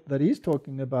level that he's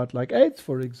talking about, like AIDS,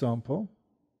 for example,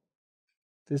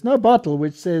 there's no bottle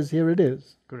which says, here it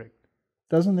is. Correct.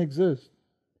 Doesn't exist.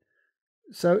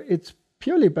 So it's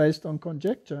purely based on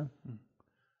conjecture.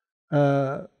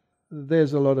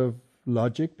 There's a lot of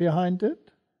logic behind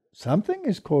it. Something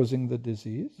is causing the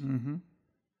disease.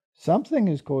 Something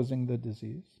is causing the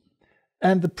disease.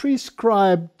 And the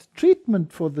prescribed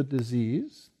treatment for the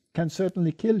disease can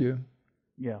certainly kill you.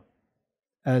 Yeah.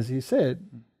 As he said.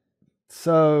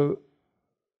 So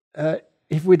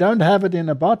if we don't have it in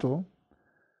a bottle,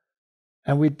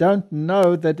 and we don't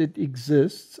know that it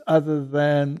exists other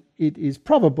than it is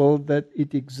probable that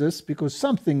it exists because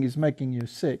something is making you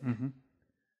sick.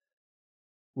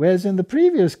 Whereas in the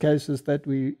previous cases that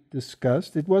we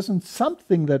discussed, it wasn't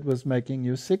something that was making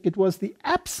you sick, it was the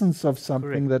absence of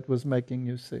something that was making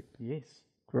you sick. Yes.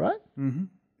 Right?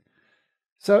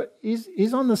 So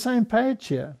he's on the same page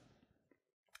here.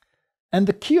 And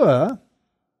the cure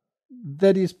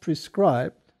that is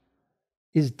prescribed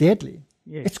is deadly.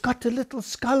 Yes. It's got a little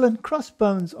skull and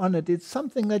crossbones on it. It's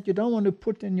something that you don't want to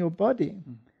put in your body.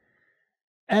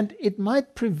 And it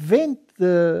might prevent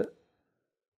the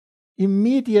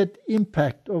immediate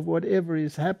impact of whatever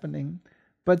is happening,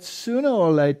 but sooner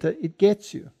or later it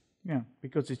gets you. Yeah,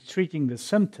 because it's treating the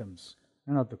symptoms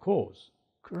and not the cause.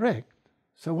 Correct.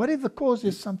 So what if the cause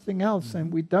is something else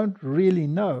and we don't really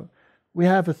know? We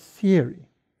have a theory.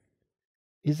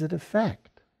 Is it a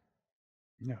fact?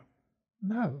 No.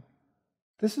 No.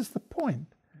 This is the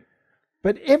point.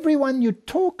 But everyone you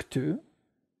talk to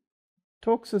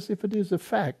talks as if it is a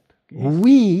fact. Yes.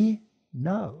 We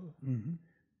know.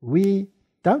 We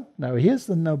don't know. Here's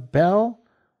the Nobel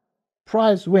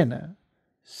Prize winner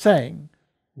saying,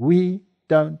 we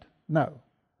don't know.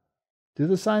 Do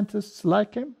the scientists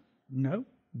like him? No.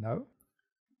 No.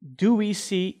 Do we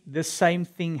see the same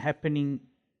thing happening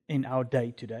in our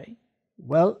day today?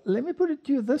 Well, let me put it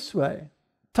to you this way.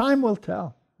 Time will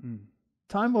tell.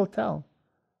 Time will tell.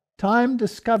 Time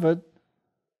discovered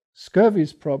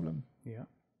scurvy's problem. Yeah.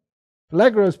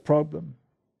 Pellagro's problem.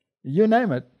 You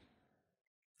name it.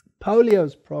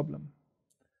 Polio's problem.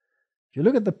 If you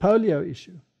look at the polio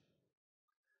issue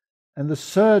and the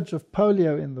surge of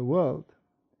polio in the world,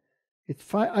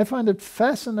 I find it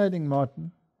fascinating,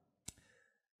 Martin,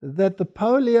 that the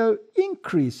polio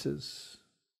increases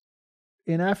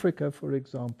in Africa, for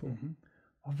example,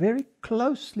 are very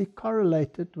closely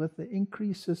correlated with the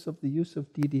increases of the use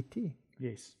of DDT.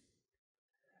 Yes.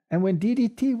 And when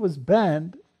DDT was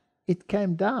banned, it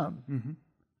came down.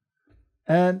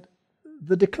 And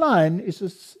the decline is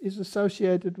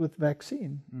associated with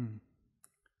vaccine.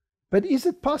 But is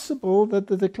it possible that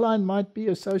the decline might be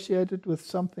associated with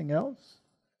something else?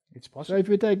 It's So possible. if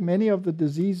you take many of the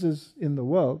diseases in the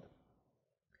world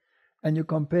and you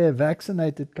compare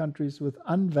vaccinated countries with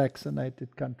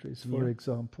unvaccinated countries, for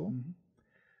example,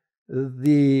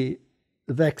 the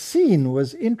vaccine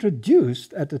was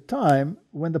introduced at a time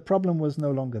when the problem was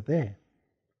no longer there.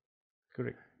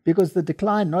 Correct. Because the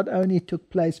decline not only took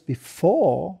place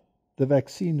before the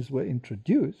vaccines were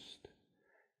introduced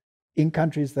in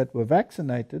countries that were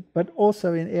vaccinated, but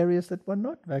also in areas that were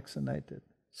not vaccinated.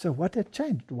 So what had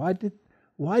changed? Why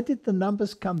did the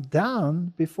numbers come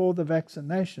down before the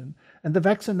vaccination? And the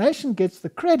vaccination gets the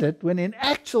credit when in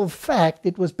actual fact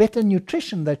it was better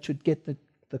nutrition that should get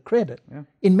the credit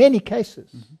in many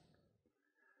cases.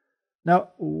 Now,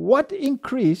 what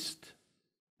increased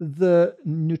the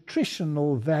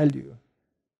nutritional value?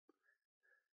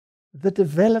 The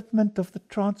development of the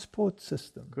transport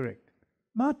system. Correct.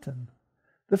 Martin,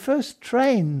 the first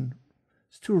train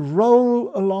to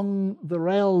roll along the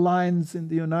rail lines in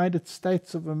the United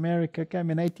States of America came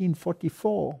in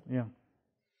 1844. Yeah.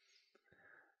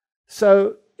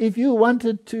 So if you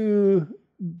wanted to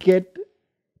get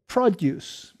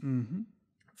produce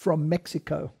from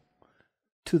Mexico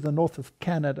to the north of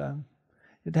Canada,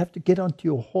 you'd have to get onto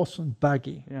your horse and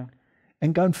buggy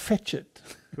and go and fetch it.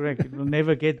 Correct. It will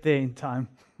never get there in time.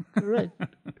 Correct.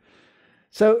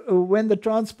 So when the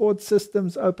transport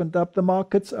systems opened up, the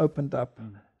markets opened up.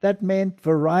 That meant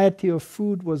variety of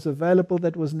food was available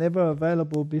that was never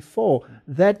available before.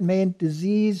 That meant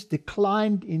disease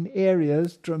declined in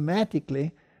areas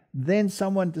dramatically Then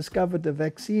someone discovered a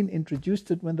vaccine,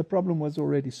 introduced it when the problem was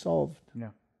already solved. Yeah.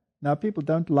 Now people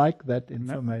don't like that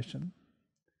information.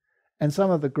 And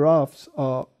some of the graphs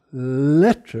are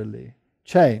literally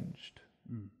changed.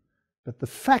 But the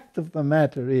fact of the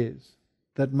matter is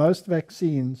that most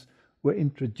vaccines were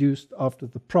introduced after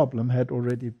the problem had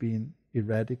already been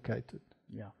eradicated.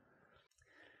 Yeah.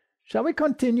 Shall we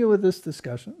continue with this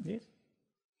discussion? Yes.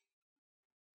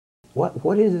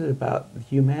 What is it about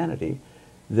humanity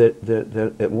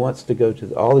that wants to go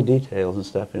to all the details and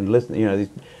stuff and listen? You know, these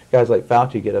guys like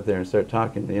Fauci get up there and start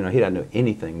talking. You know, he doesn't know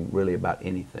anything really about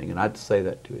anything, and I'd say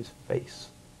that to his face.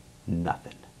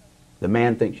 Nothing. The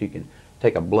man thinks you can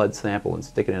take a blood sample and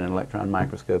stick it in an electron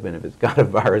microscope, and if it's got a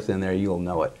virus in there, you'll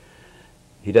know it.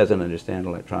 He doesn't understand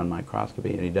electron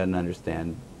microscopy, and he doesn't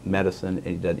understand medicine,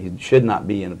 and he should not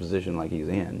be in a position like he's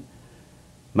in.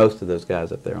 Most of those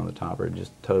guys up there on the top are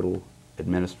just total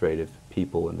administrative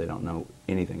people, and they don't know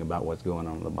anything about what's going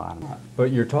on at the bottom.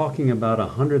 But you're talking about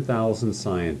 100,000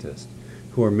 scientists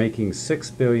who are making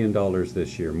 $6 billion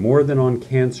this year, more than on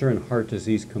cancer and heart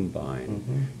disease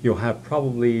combined. You'll have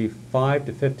probably 5,000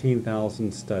 to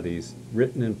 15,000 studies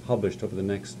written and published over the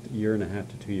next year and a half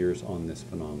to 2 years on this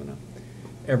phenomena.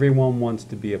 Everyone wants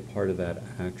to be a part of that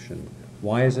action.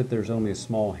 Why is it there's only a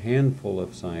small handful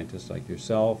of scientists like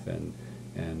yourself and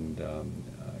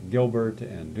Gilbert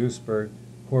and Duisberg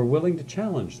who are willing to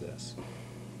challenge this?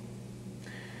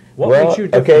 What makes you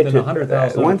different than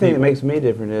 100,000 One thing people? that makes me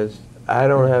different is I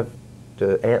don't have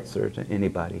to answer to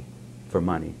anybody for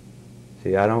money.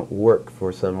 See, I don't work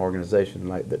for some organization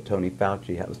like that Tony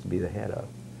Fauci happens to be the head of.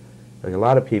 Like a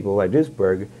lot of people, like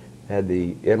Duisberg, had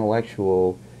the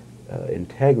intellectual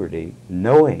integrity,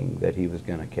 knowing that he was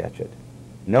going to catch it,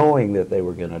 knowing that they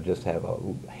were going to just have a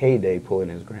heyday pulling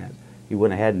his grants. He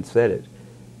went ahead and said it,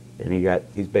 and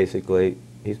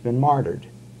he's been martyred.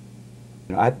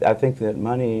 You know, I think that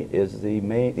money is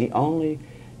the only,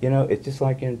 you know, it's just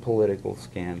like in political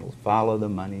scandals. Follow the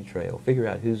money trail. Figure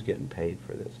out who's getting paid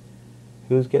for this.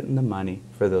 Who's getting the money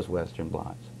for those Western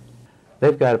blocs.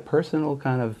 They've got a personal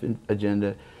kind of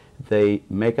agenda. They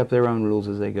make up their own rules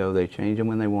as they go. They change them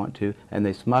when they want to. And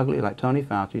they smugly, like Tony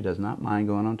Fauci, does not mind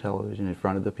going on television in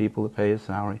front of the people that pay his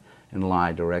salary and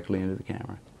lie directly into the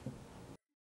camera.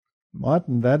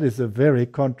 Martin, that is a very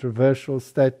controversial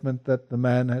statement that the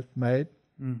man has made.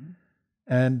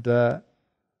 And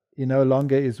he no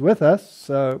longer is with us,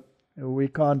 so we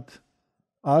can't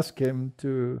ask him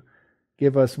to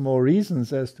give us more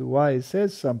reasons as to why he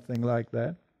says something like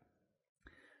that.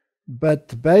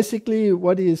 But basically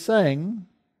what he is saying,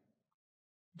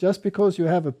 just because you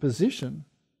have a position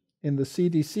in the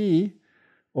CDC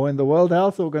or in the World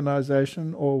Health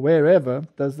Organization or wherever,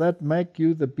 does that make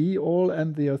you the be-all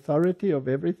and the authority of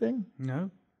everything? No.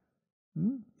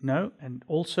 No, and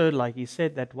also, like he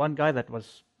said, that one guy that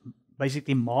was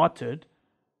basically martyred,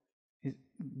 it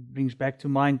brings back to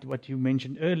mind what you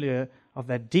mentioned earlier of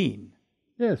that dean.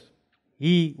 Yes.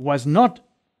 He was not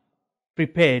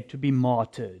prepared to be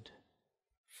martyred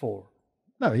for.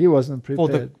 No, he wasn't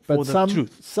prepared. For the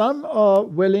truth. Some are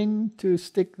willing to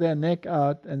stick their neck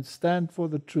out and stand for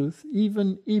the truth,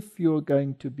 even if you're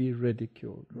going to be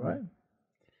ridiculed, right?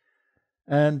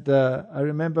 And I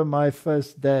remember my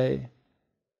first day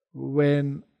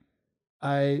when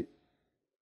I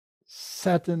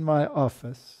sat in my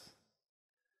office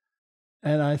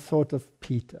and I thought of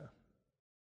Peter,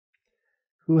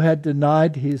 who had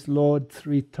denied his Lord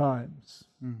 3 times.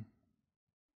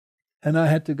 And I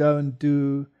had to go and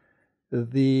do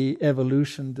the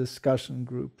evolution discussion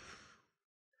group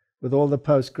with all the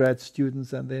postgrad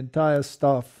students and the entire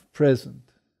staff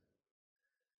present.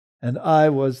 And I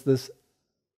was this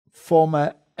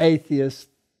former atheist,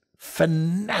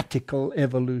 fanatical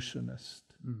evolutionist.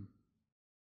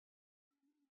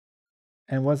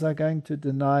 And was I going to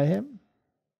deny him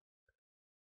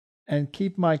and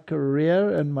keep my career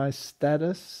and my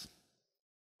status,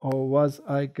 or was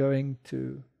I going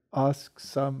to ask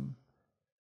some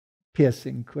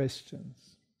piercing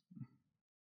questions?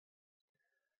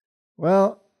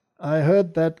 Well, I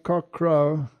heard that cock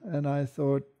crow and I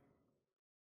thought,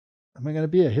 am I going to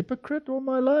be a hypocrite all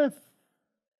my life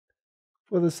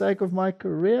for the sake of my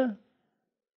career?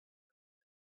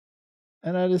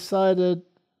 And I decided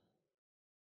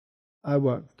I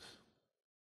won't.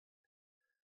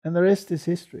 And the rest is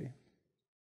history.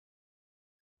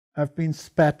 I've been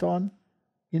spat on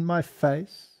in my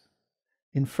face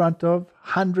in front of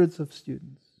hundreds of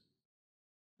students.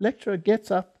 Lecturer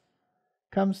gets up,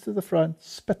 comes to the front,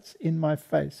 spits in my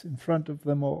face in front of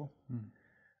them all.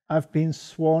 I've been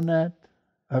sworn at,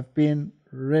 I've been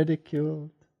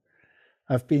ridiculed,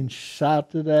 I've been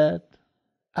shouted at.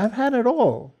 I've had it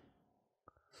all.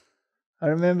 I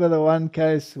remember the one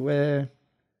case where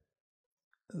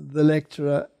the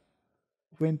lecturer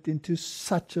went into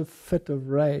such a fit of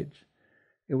rage.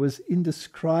 It was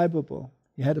indescribable.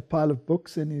 He had a pile of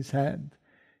books in his hand.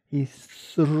 He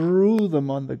threw them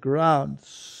on the ground,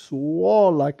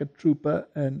 swore like a trooper,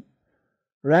 and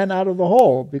ran out of the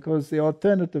hall, because the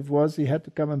alternative was he had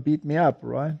to come and beat me up,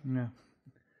 right? Yeah.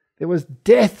 There was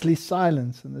deathly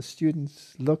silence, and the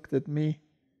students looked at me,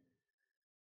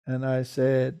 and I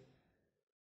said,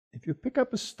 if you pick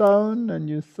up a stone and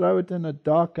you throw it in a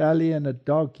dark alley and a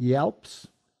dog yelps,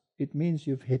 it means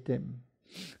you've hit him.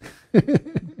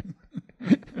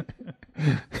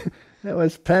 That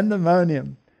was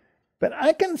pandemonium. But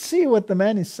I can see what the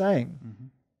man is saying. Mm-hmm.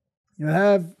 You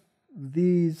have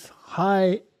these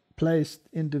high-placed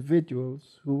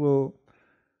individuals who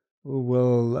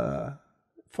will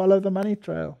follow the money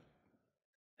trail.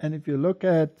 And if you look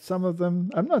at some of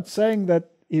them, I'm not saying that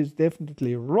he's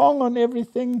definitely wrong on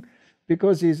everything,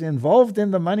 because he's involved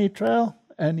in the money trail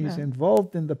and he's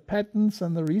involved in the patents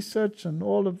and the research and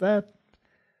all of that.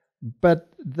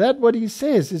 But that what he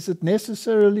says, is it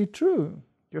necessarily true?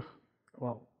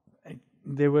 Well,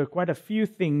 there were quite a few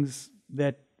things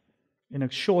that in a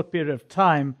short period of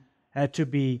time had to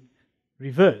be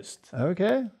reversed.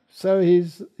 Okay, so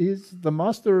he's the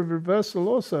master of reversal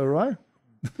also, right?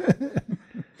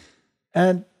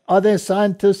 And are there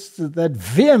scientists that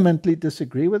vehemently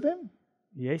disagree with him?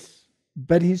 Yes.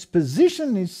 But his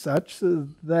position is such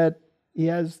that he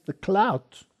has the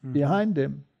clout behind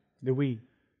him. The we.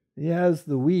 He has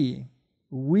the we.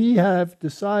 We have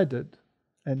decided.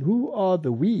 And who are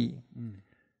the we?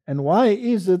 And why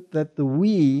is it that the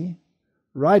we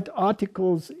write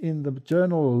articles in the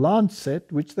journal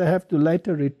Lancet, which they have to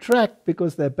later retract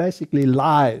because they're basically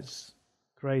lies?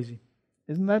 Crazy.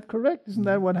 Isn't that correct? Isn't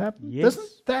that what happened? Yes.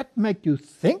 Doesn't that make you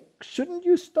think? Shouldn't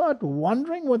you start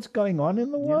wondering what's going on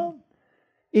in the world?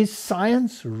 Is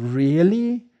science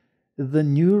really the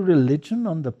new religion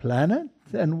on the planet?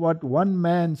 And what one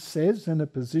man says in a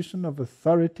position of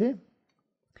authority,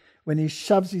 when he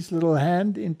shoves his little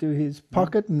hand into his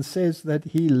pocket and says that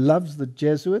he loves the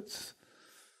Jesuits,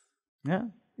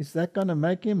 is that going to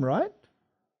make him right?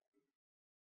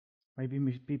 Maybe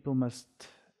people must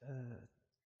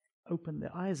open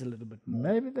their eyes a little bit more.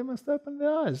 Maybe they must open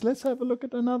their eyes. Let's have a look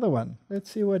at another one.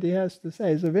 Let's see what he has to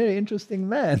say. He's a very interesting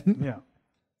man. Yeah.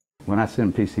 When I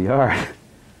sent PCR,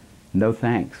 no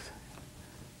thanks.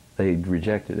 They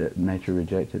rejected it. Nature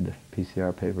rejected the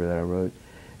PCR paper that I wrote,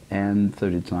 and so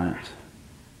did Science.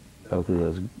 Both of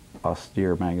those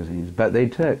austere magazines. But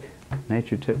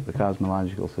Nature took the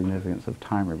cosmological significance of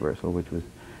time reversal, which was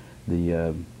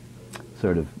the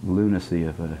sort of lunacy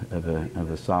of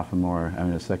a sophomore,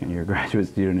 a second-year graduate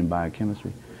student in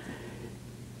biochemistry.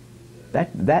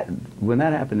 When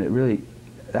that happened,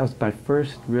 that was my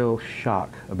first real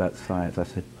shock about science. I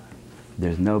said,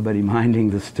 there's nobody minding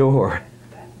the store.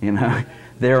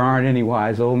 There aren't any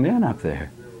wise old men up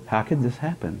there. How could this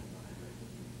happen?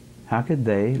 How could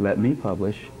they let me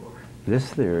publish this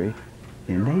theory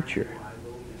in Nature?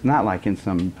 It's not like in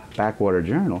some backwater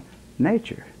journal.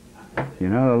 Nature.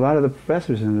 A lot of the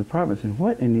professors in the department said,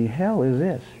 what in the hell is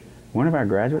this? One of our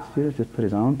graduate students just put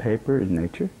his own paper in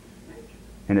Nature,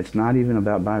 and it's not even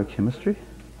about biochemistry?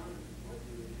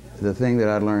 The thing that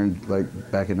I learned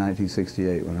back in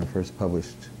 1968 when I first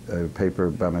published a paper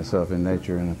by myself in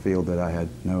Nature in a field that I had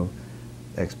no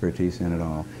expertise in at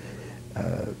all,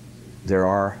 there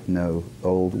are no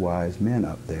old wise men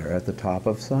up there at the top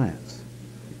of science.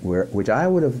 Which I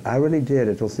really did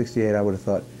until 68. I would have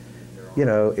thought,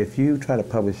 if you try to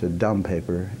publish a dumb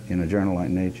paper in a journal like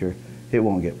Nature, it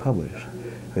won't get published.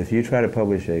 But if you try to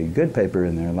publish a good paper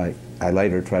in there, like I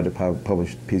later tried to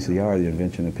publish PCR, the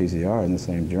invention of PCR, in the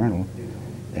same journal,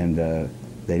 and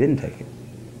they didn't take it.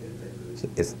 So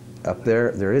it's up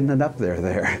there. There isn't an up there.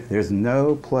 There's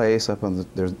no place up on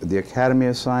the Academy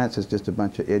of Science is just a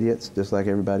bunch of idiots, just like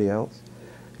everybody else.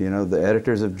 The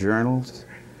editors of journals,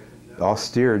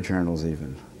 austere journals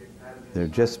even, they're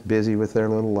just busy with their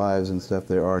little lives and stuff.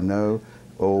 There are no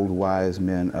old wise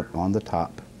men up on the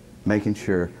top making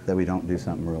sure that we don't do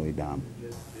something really dumb.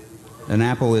 An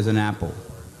apple is an apple.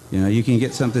 You can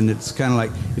get something that's kind of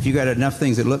like, if you got enough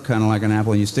things that look kind of like an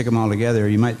apple and you stick them all together,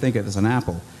 you might think it's an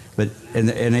apple. But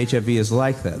and HIV is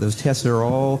like that. Those tests are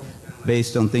all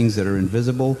based on things that are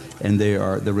invisible, and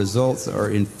the results are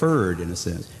inferred in a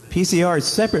sense. PCR is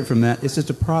separate from that. It's just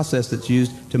a process that's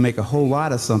used to make a whole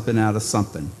lot of something out of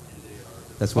something.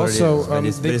 That's what it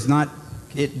is. But it's not.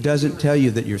 It doesn't tell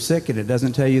you that you're sick, and it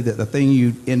doesn't tell you that the thing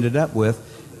you ended up with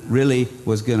really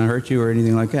was going to hurt you or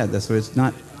anything like that. That's what it's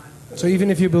not. So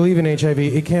even if you believe in HIV,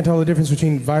 it can't tell the difference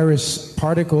between virus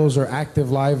particles or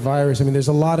active live virus. I mean, there's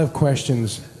a lot of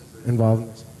questions involved in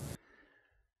this.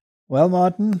 Well,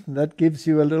 Martin, that gives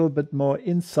you a little bit more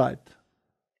insight.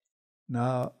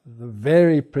 Now, the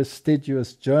very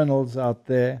prestigious journals out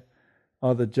there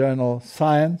are the journal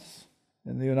Science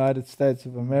in the United States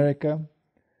of America,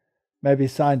 maybe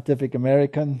Scientific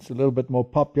American. It's a little bit more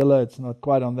popular. It's not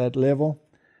quite on that level.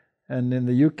 And in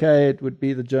the UK, it would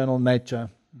be the journal Nature.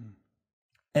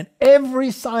 And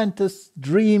every scientist's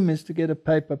dream is to get a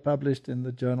paper published in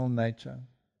the journal Nature.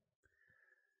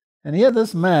 And here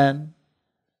this man,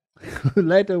 who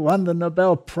later won the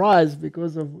Nobel Prize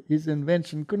because of his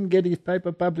invention, couldn't get his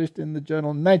paper published in the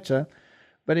journal Nature,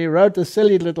 but he wrote a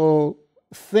silly little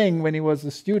thing when he was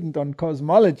a student on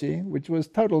cosmology, which was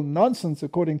total nonsense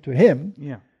according to him.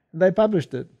 Yeah. And they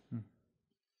published it.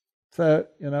 So,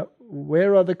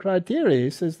 where are the criteria? He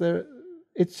says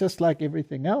it's just like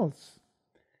everything else.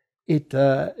 It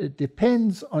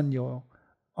depends on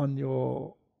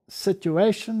your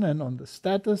situation and on the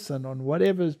status and on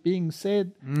whatever is being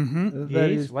said.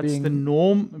 Yes, what's the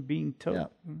norm being told? Yeah.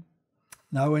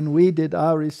 Now, when we did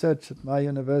our research at my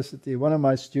university, one of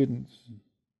my students,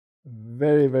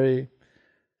 very, very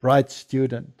bright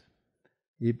student,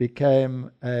 he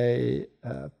became a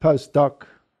postdoc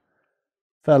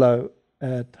fellow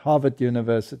at Harvard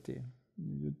University.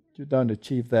 You don't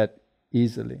achieve that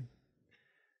easily.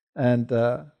 And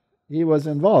he was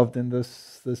involved in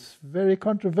this very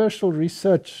controversial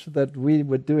research that we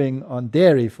were doing on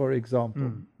dairy, for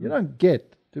example. You don't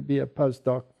get to be a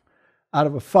postdoc out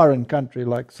of a foreign country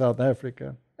like South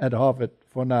Africa at Harvard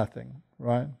for nothing,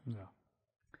 right? Yeah.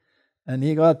 And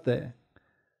he got there.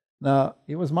 Now,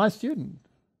 he was my student.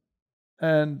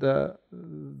 And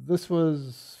this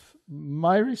was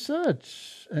my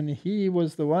research. And he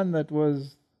was the one that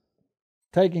was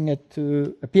taking it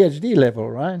to a PhD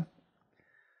level, right?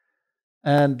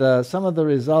 And some of the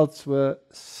results were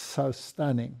so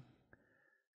stunning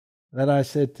that I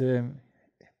said to him,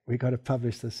 we got to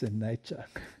publish this in Nature.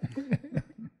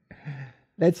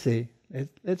 Let's see.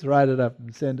 Let's write it up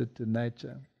and send it to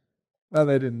Nature. Well,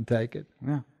 they didn't take it.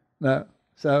 Yeah. No.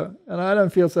 So, and I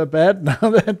don't feel so bad now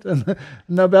that a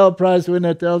Nobel Prize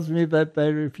winner tells me that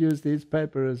they refused his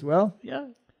paper as well. Yeah.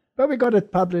 But we got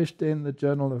it published in the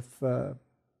Journal of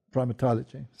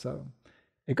Primatology. So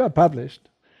it got published,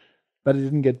 but it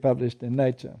didn't get published in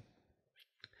Nature.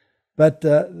 But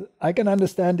I can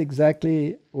understand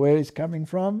exactly where he's coming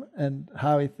from and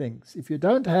how he thinks. If you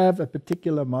don't have a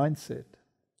particular mindset,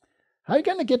 how are you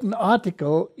going to get an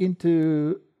article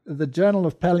into the Journal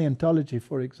of Paleontology,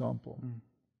 for example?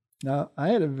 Now, I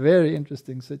had a very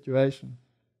interesting situation.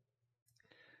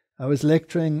 I was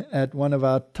lecturing at one of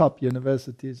our top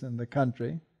universities in the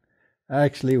country. I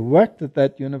actually worked at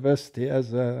that university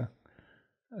as a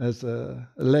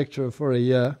lecturer for a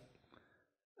year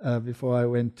before I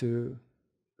went to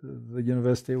the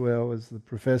university where I was the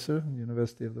professor,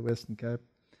 University of the Western Cape.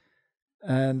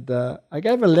 And I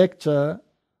gave a lecture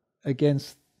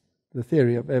against the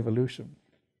theory of evolution.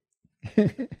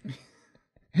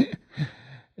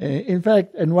 In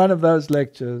fact, in one of those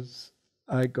lectures,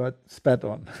 I got spat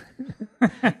on.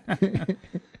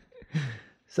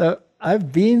 So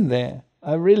I've been there.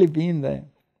 I've really been there.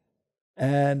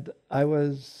 And I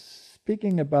was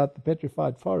speaking about the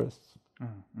petrified forests.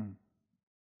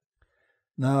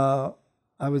 Now,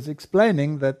 I was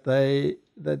explaining that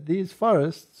these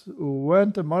forests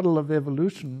weren't a model of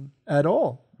evolution at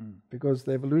all, because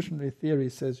the evolutionary theory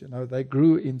says, they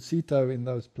grew in situ in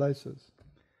those places.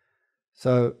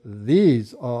 So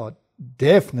these are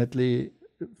definitely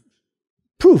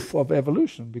proof of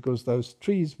evolution, because those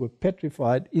trees were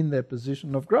petrified in their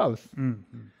position of growth.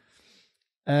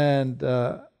 And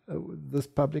this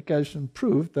publication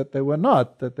proved that they were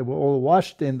not, that they were all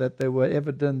washed in, that they were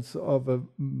evidence of a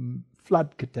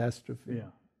flood catastrophe.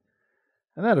 Yeah.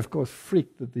 And that, of course,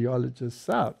 freaked the geologists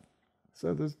out.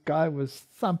 So this guy was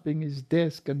thumping his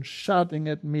desk and shouting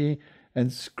at me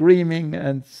and screaming,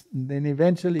 and then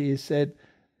eventually he said,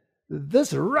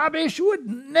 "This rubbish would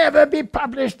never be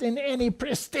published in any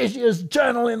prestigious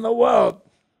journal in the world."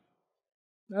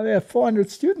 Now there are 400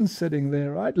 students sitting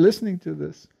there, right, listening to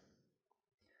this.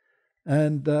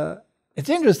 And it's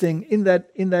interesting, in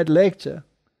that lecture,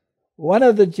 one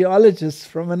of the geologists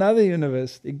from another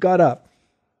university got up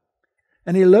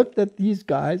and he looked at these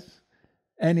guys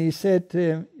and he said to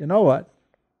him, "You know what?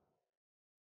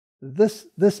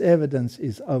 This evidence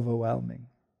is overwhelming.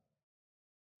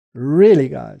 Really,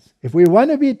 guys, if we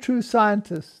want to be true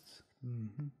scientists,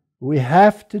 we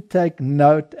have to take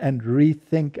note and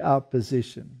rethink our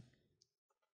position."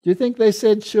 Do you think they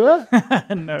said sure?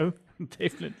 No.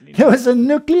 Definitely. There was a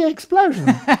nuclear explosion.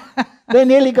 They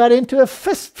nearly got into a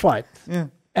fist fight. Yeah.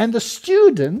 And the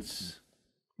students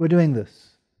were doing this.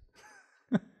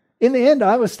 In the end,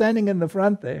 I was standing in the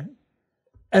front there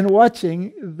and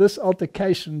watching this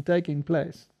altercation taking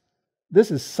place.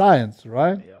 This is science,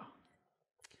 right? Yeah.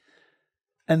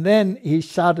 And then he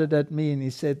shouted at me and he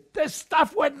said, "This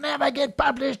stuff would never get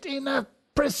published in a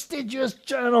prestigious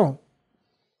journal."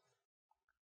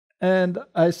 And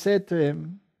I said to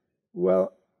him,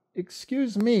 "Well,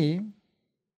 excuse me,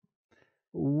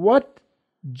 what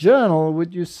journal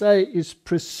would you say is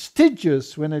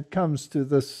prestigious when it comes to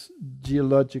this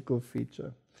geological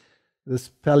feature, this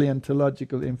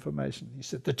paleontological information?" He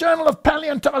said, "The Journal of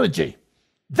Paleontology.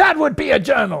 That would be a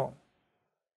journal."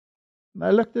 And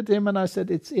I looked at him and I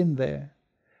said, "It's in there."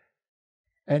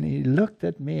 And he looked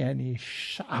at me and he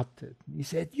shouted. He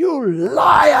said, "You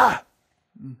liar!"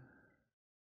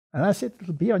 And I said,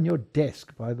 "It'll be on your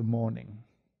desk by the morning."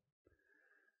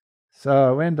 So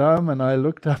I went home and I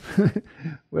looked up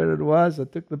where it was. I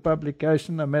took the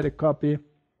publication, I made a copy.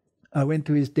 I went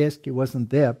to his desk, he wasn't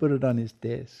there. I put it on his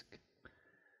desk.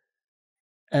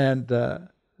 And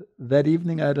that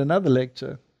evening I had another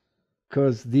lecture,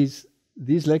 because these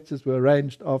lectures were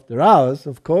arranged after hours,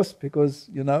 of course, because,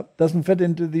 you know, it doesn't fit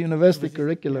into the university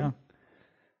curriculum.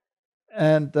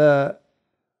 Yeah. And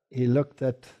he looked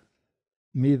at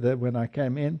me there when I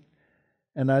came in,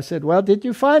 and I said, "Well, did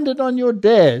you find it on your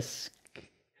desk?"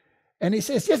 And he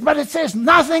says, "Yes, but it says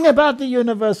nothing about the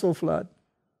universal flood."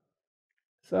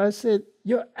 So I said,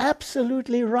 "You're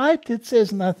absolutely right. It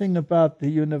says nothing about the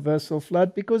universal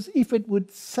flood, because if it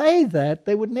would say that,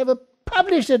 they would never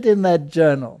publish it in that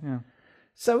journal." Yeah.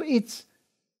 So it's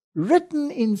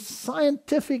written in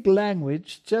scientific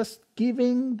language, just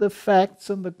giving the facts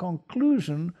and the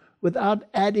conclusion without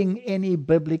adding any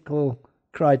biblical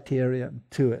criterion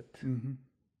to it. Mm-hmm.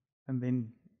 And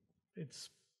then it's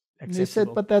And acceptable. he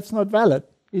said, "But that's not valid."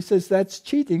 He says, "That's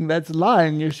cheating, that's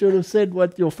lying. You should have said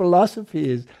what your philosophy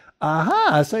is."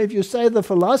 Aha, so if you say the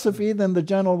philosophy, then the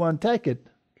journal won't take it.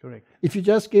 Correct. If you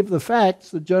just give the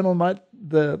facts, the journal might,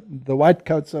 the white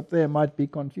coats up there might be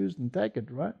confused and take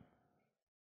it, right?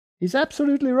 He's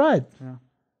absolutely right. Yeah.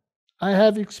 I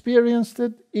have experienced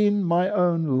it in my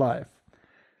own life.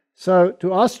 So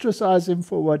to ostracize him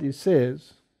for what he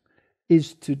says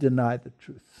is to deny the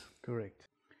truth. Correct.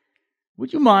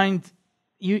 Would you mind,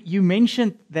 you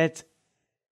mentioned that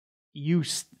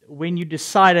when you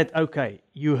decided, okay,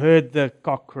 you heard the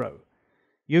cock crow,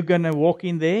 you're going to walk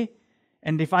in there,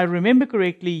 and if I remember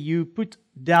correctly, you put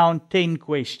down 10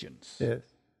 questions. Yes.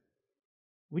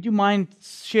 Would you mind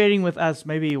sharing with us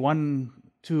maybe 1,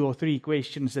 2, or 3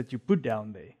 questions that you put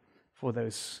down there for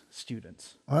those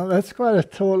students? Well, that's quite a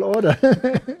tall order.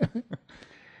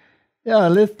 Yeah,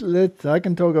 I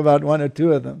can talk about 1 or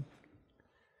 2 of them.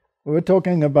 We're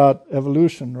talking about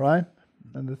evolution, right?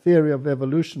 And the theory of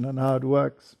evolution and how it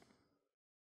works.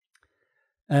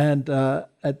 And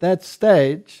at that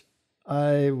stage,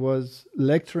 I was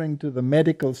lecturing to the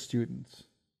medical students,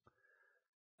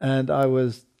 and I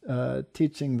was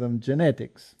teaching them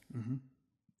genetics. Mm-hmm.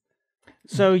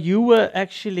 So you were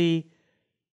actually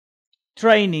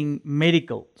training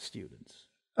medical students?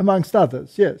 Amongst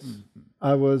others, yes. Mm-hmm.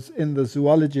 I was in the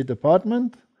zoology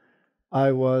department.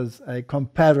 I was a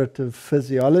comparative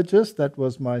physiologist. That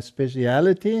was my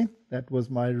speciality. That was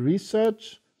my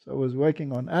research. So I was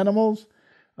working on animals.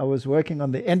 I was working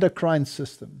on the endocrine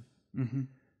system, mm-hmm.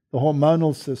 the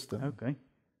hormonal system. Okay.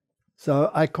 So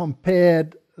I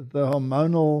compared the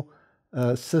hormonal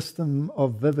system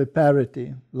of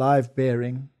viviparity, live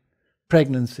bearing,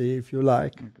 pregnancy, if you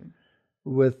like, Okay.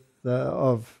 with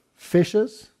of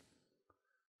fishes,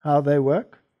 how they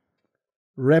work,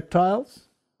 reptiles,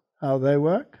 how they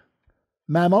work,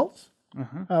 mammals,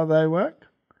 Uh-huh. how they work,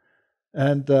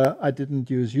 and I didn't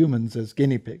use humans as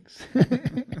guinea pigs.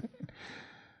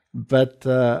 But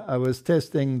I was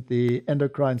testing the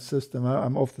endocrine system.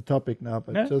 I'm off the topic now,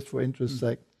 but No? just for interest's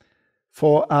sake,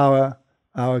 for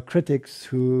our critics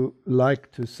who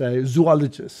like to say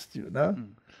zoologist, you know,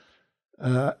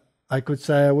 I could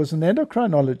say I was an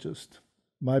endocrinologist.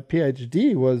 My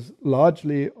PhD was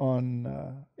largely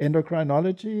on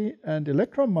endocrinology and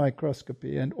electron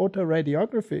microscopy and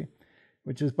autoradiography,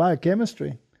 which is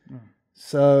biochemistry.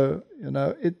 So, you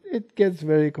know, it gets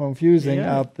very confusing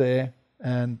out there,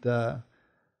 and,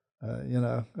 you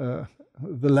know,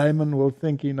 the layman will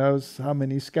think he knows how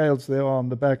many scales there are on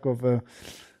the back of a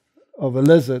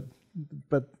lizard,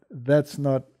 but that's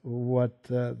not what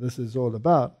this is all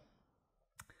about.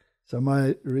 So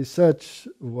my research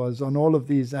was on all of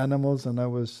these animals, and I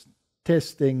was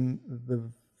testing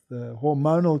the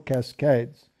hormonal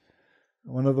cascades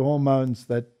One of the hormones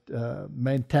that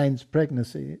maintains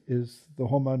pregnancy is the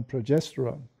hormone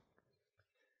progesterone.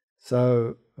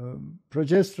 So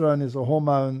progesterone is a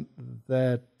hormone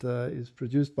that is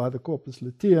produced by the corpus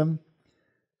luteum,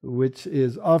 which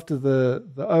is after the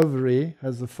ovary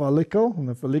has the follicle, in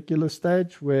the follicular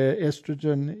stage, where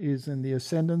estrogen is in the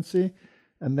ascendancy,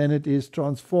 and then it is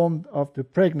transformed after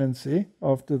pregnancy,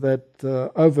 after that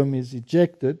ovum is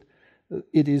ejected.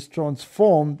 It is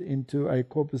transformed into a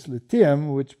corpus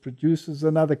luteum, which produces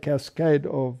another cascade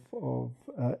of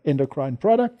endocrine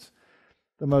products,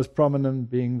 the most prominent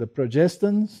being the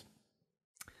progestins.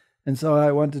 And so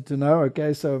I wanted to know,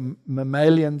 okay, so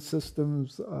mammalian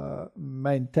systems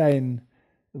maintain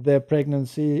their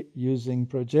pregnancy using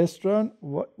progesterone.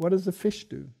 What does a fish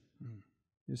do?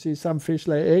 You see, some fish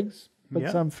lay eggs, but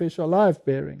some fish are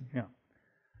live-bearing.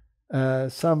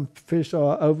 Some fish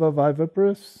are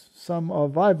ovoviviparous, some are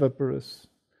viviparous.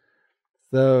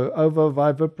 So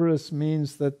ovoviviparous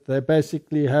means that they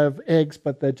basically have eggs,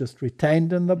 but they're just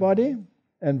retained in the body.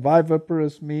 And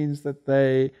viviparous means that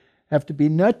they have to be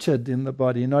nurtured in the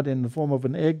body, not in the form of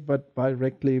an egg, but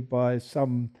directly by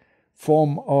some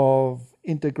form of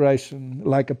integration,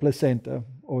 like a placenta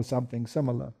or something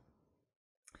similar.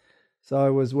 So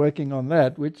I was working on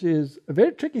that, which is a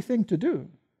very tricky thing to do.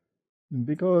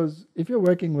 Because if you're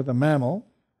working with a mammal,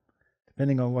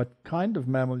 depending on what kind of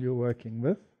mammal you're working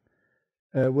with,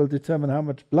 will determine how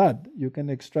much blood you can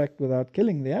extract without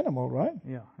killing the animal, right?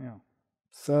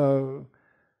 So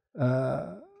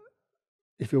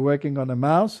if you're working on a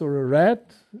mouse or a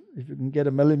rat, if you can get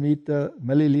a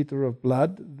milliliter of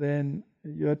blood, then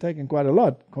you're taking quite a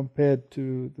lot compared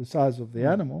to the size of the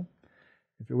animal.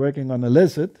 If you're working on a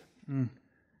lizard,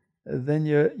 then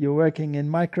you're working in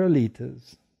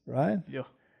microliters. Right?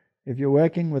 If you're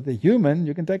working with a human,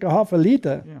 you can take a half a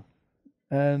liter.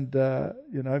 And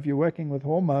if you're working with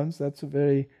hormones, that's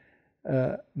a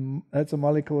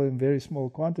molecule in very small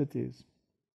quantities.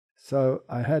 So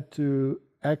I had to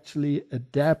actually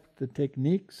adapt the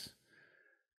techniques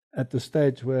at the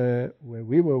stage where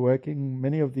we were working.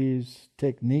 Many of these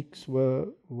techniques were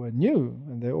new,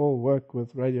 and they all work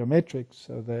with radiometrics,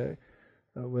 so they're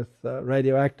with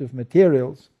radioactive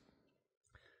materials,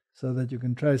 so that you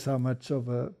can trace how much of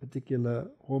a particular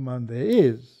hormone there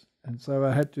is. And so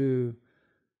I had to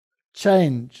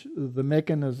change the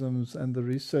mechanisms and the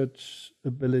research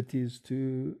abilities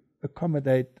to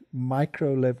accommodate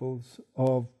micro levels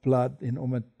of blood in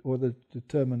order to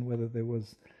determine whether there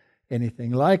was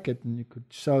anything like it. And you could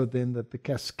show then that the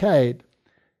cascade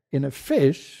in a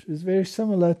fish is very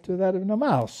similar to that in a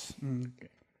mouse.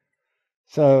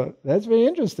 So that's very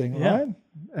interesting, right?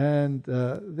 And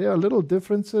there are little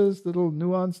differences, little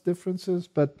nuanced differences,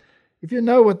 but if you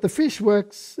know what the fish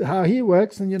works, how he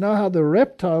works, and you know how the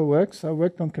reptile works, I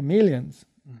worked on chameleons,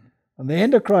 on the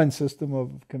endocrine system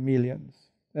of chameleons.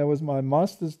 That was my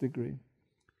master's degree.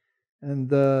 And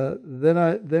then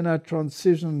I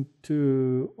transitioned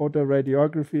to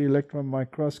autoradiography, electron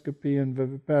microscopy, and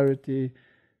viviparity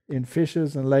in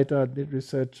fishes, and later I did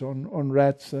research on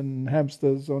rats and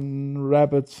hamsters, on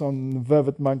rabbits, on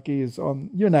vervet monkeys, on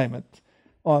you name it,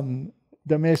 on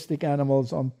domestic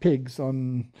animals, on pigs,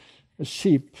 on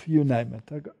sheep, you name it.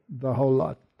 I got the whole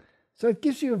lot. So it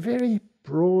gives you a very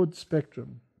broad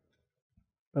spectrum.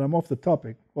 But I'm off the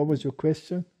topic. What was your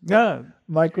question?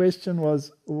 My question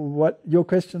was, your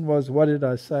question was, what did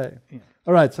I say?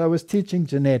 All right, so I was teaching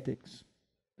genetics.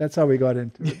 That's how we got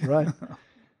into it, right?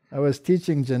 I was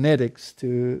teaching genetics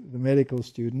to the medical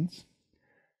students,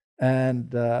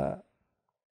 and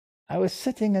I was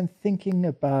sitting and thinking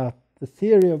about the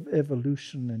theory of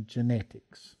evolution and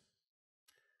genetics.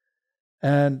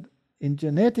 And in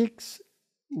genetics,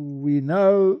 we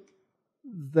know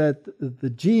that the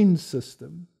gene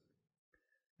system,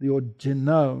 your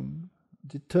genome,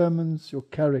 determines your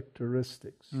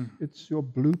characteristics. It's your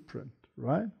blueprint,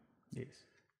 right? Yes.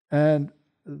 And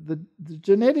the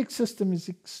genetic system is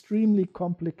extremely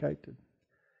complicated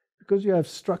because you have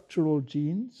structural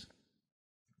genes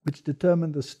which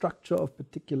determine the structure of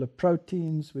particular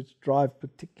proteins, which drive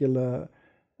particular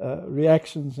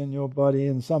reactions in your body,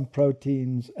 and some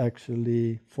proteins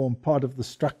actually form part of the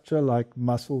structure, like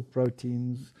muscle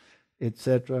proteins,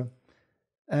 etc.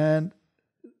 And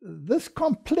this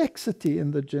complexity in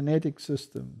the genetic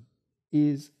system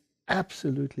is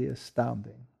absolutely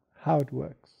astounding, how it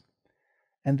works,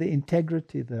 and the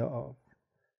integrity thereof.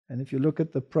 And if you look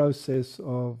at the process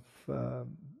of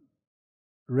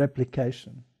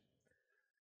replication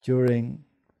during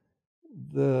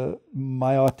the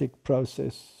meiotic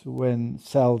process, when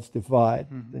cells divide,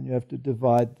 then you have to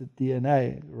divide the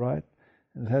DNA, right?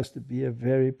 It has to be a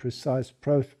very precise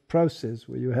process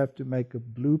where you have to make a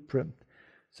blueprint.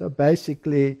 So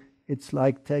basically, it's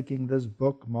like taking this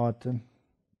book, Martin,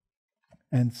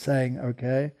 and saying,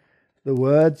 okay, the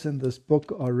words in this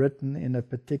book are written in a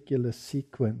particular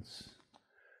sequence.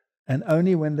 And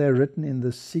only when they're written in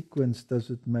the sequence does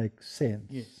it make sense.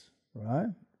 Yes. Right?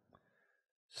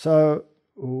 So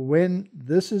when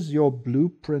this is your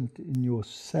blueprint in your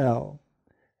cell,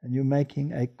 and you're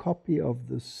making a copy of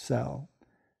this cell,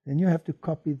 then you have to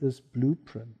copy this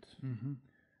blueprint. Mm-hmm.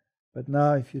 But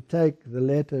now if you take the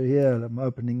letter here, I'm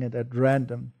opening it at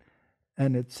random,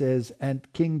 and it says,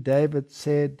 and King David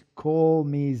said, call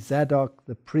me Zadok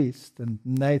the priest and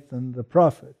Nathan the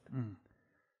prophet. Mm.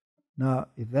 Now,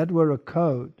 if that were a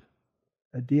code,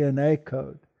 a DNA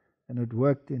code, and it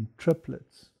worked in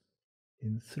triplets,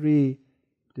 in 3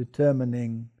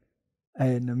 determining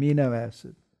an amino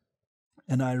acid,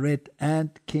 and I read, and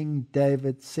King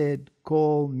David said,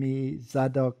 call me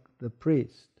Zadok the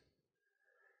priest,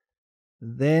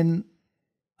 then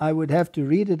I would have to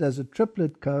read it as a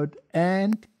triplet code,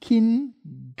 and Kin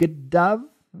Gedav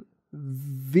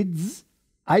Vids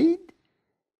Aid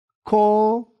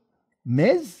Call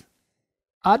Mez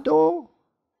Ado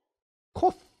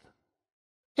Koth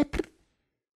Ekr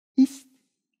Ist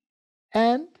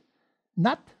and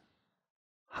Nat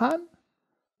Han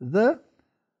the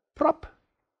Prop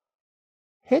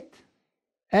Het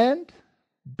and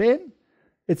Ben,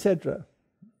 etc.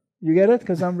 You get it?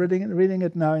 Because I'm reading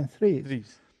it now in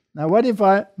threes. Now what if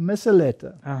I miss a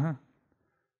letter? Uh-huh.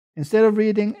 Instead of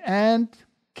reading, and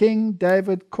King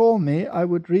David call me, I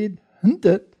would read,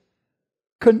 Hundet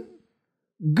Kun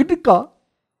Gdka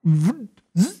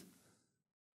Vz.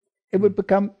 It would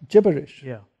become gibberish.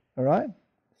 Yeah. All right?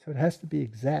 So it has to be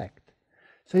exact.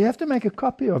 So you have to make a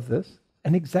copy of this,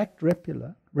 an exact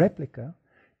replica.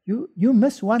 You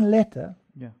miss one letter,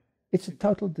 it's a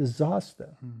total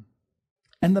disaster.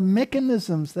 And the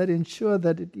mechanisms that ensure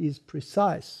that it is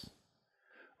precise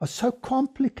are so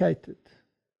complicated.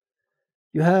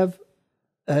 You have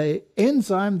an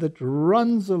enzyme that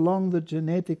runs along the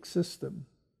genetic system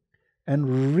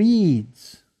and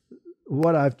reads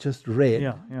what I've just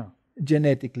read,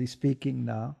 genetically speaking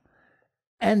now,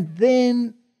 and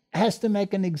then has to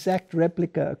make an exact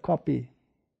replica, a copy.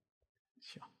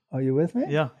 Sure. Are you with me?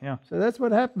 Yeah. So that's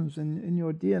what happens in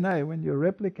your DNA when you're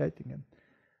replicating it.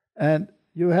 And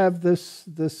you have this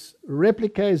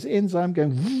replicase enzyme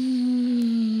going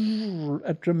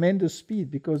at tremendous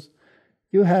speed because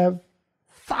you have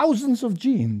thousands of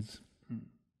genes.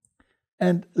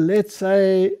 And let's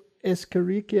say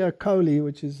Escherichia coli,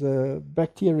 which is a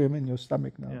bacterium in your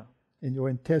stomach now, in your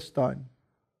intestine,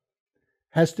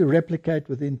 has to replicate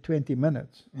within 20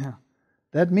 minutes.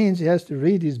 That means he has to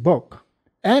read his book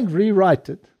and rewrite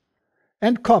it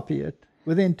and copy it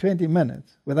within 20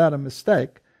 minutes without a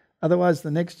mistake. Otherwise,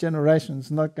 the next generation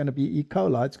is not going to be E.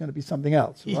 coli, it's going to be something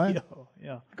else, right?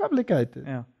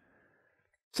 Complicated.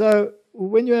 So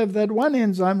when you have that one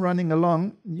enzyme running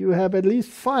along, you have at least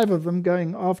 5 of them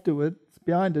going afterwards,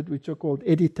 behind it, which are called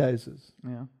editases.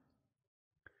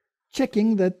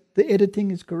 Checking that the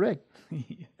editing is correct.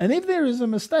 And if there is a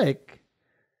mistake,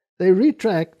 they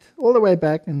retract all the way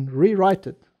back and rewrite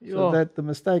it so that the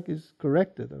mistake is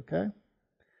corrected, okay?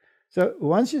 So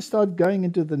once you start going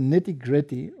into the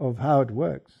nitty-gritty of how it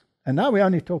works, and now we're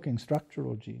only talking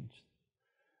structural genes.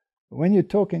 When you're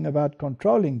talking about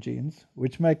controlling genes,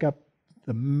 which make up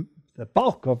the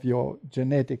bulk of your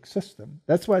genetic system,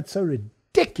 that's why it's so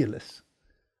ridiculous.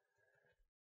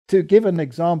 To give an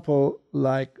example,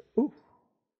 like,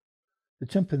 the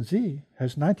chimpanzee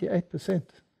has 98%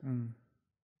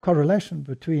 correlation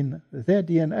between their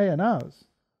DNA and ours.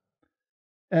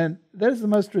 And that is the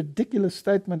most ridiculous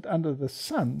statement under the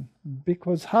sun,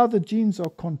 because how the genes are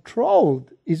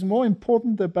controlled is more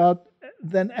important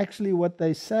than actually what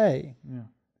they say.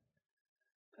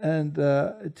 And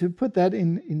to put that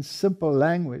in simple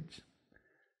language,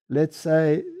 let's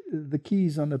say the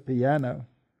keys on a piano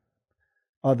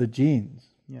are the genes.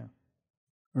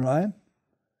 Right?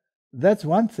 That's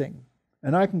one thing.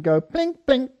 And I can go pling,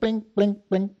 pling, pling, pling,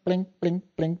 pling, pling, pling,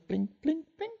 pling, pling, pling,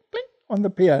 pling, pling on the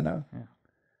piano.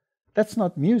 That's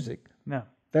not music. No.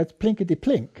 That's plinkety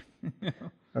plink.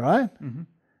 All right?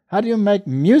 How do you make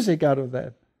music out of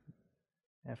that?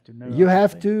 You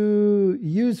have to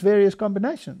use various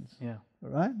combinations. All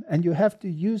right? And you have to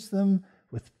use them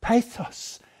with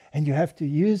pathos, and you have to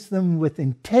use them with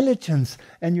intelligence,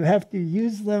 and you have to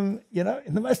use them,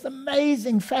 in the most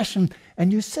amazing fashion.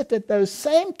 And you sit at those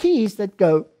same keys that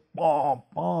go ba,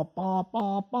 ba, ba,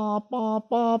 ba, ba, ba,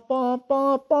 ba, ba,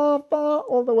 ba, ba, ba,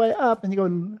 all the way up, and you go,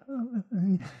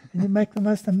 and you make the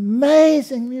most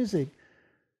amazing music.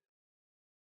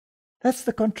 That's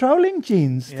the controlling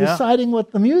genes, deciding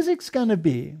what the music's going to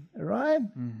be, right?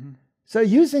 So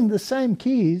using the same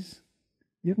keys,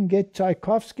 you can get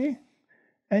Tchaikovsky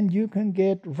and you can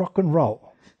get rock and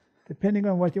roll, depending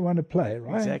on what you want to play,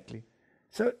 right? Exactly.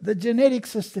 So the genetic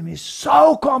system is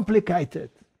so complicated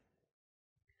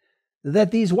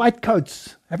that these white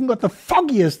coats haven't got the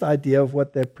foggiest idea of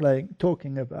what they're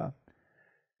talking about.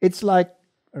 It's like,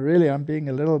 really, I'm being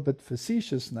a little bit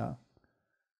facetious now,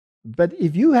 but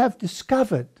if you have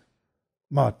discovered,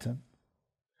 Martin,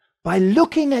 by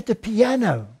looking at the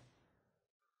piano,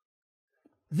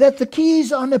 that the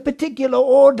keys are in a particular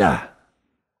order,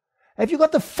 have you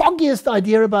got the foggiest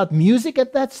idea about music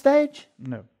at that stage?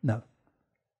 No. No.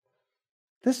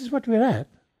 This is what we're at.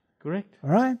 Correct. All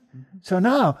right? So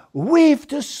now we've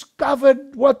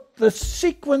discovered what the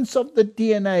sequence of the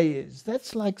DNA is.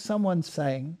 That's like someone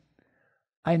saying,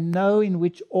 I know in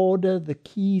which order the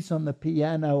keys on the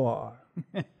piano are.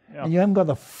 And you haven't got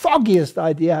the foggiest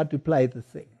idea how to play the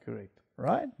thing. Correct.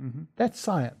 Right? That's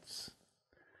science.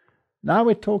 Now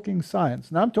we're talking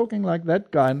science. Now I'm talking like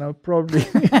that guy, and I'll probably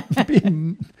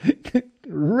be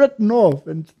written off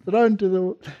and thrown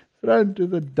to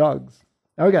the dogs.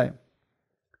 Okay.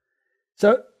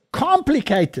 So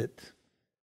complicated.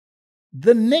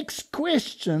 The next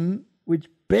question which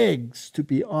begs to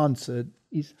be answered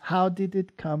is, how did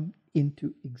it come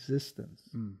into existence?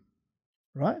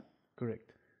 Right?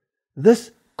 Correct.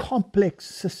 This complex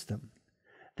system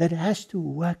that has to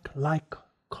work like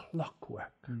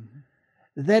clockwork,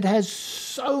 that has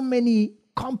so many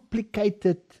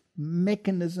complicated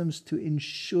mechanisms to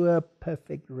ensure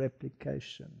perfect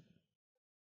replication.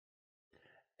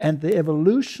 And the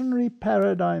evolutionary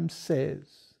paradigm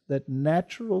says that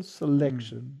natural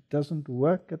selection doesn't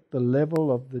work at the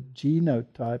level of the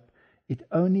genotype, it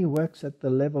only works at the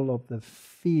level of the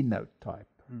phenotype.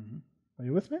 Are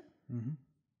you with me?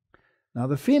 Now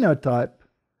the phenotype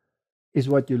is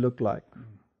what you look like.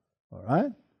 All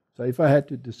right? So if I had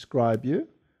to describe you,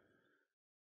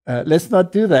 let's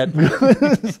not do that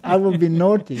because I will be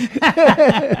naughty.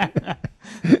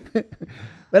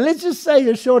 But let's just say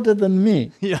you're shorter than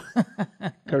me. Yeah.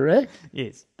 Correct?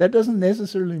 Yes. That doesn't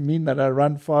necessarily mean that I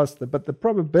run faster, but the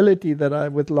probability that I,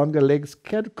 with longer legs,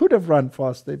 could have run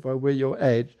faster if I were your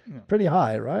age, pretty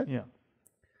high, right? Yeah.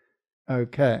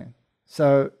 Okay.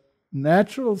 So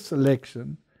natural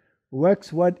selection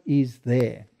works what is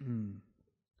there.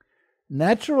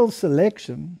 Natural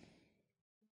selection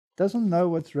doesn't know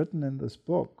what's written in this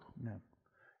book. No.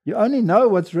 You only know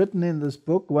what's written in this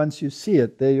book once you see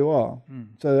it. There you are.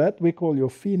 So that we call your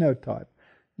phenotype.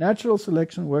 Natural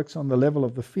selection works on the level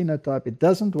of the phenotype. It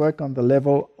doesn't work on the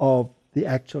level of the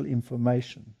actual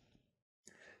information.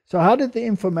 So how did the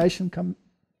information come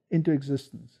into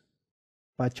existence?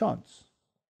 By chance.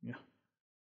 Yeah.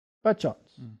 By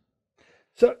chance.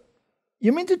 So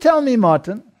you mean to tell me,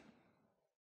 Martin,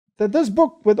 that this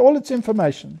book with all its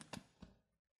information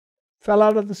fell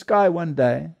out of the sky one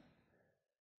day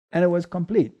and it was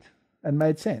complete and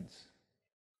made sense?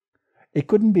 It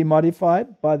couldn't be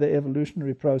modified by the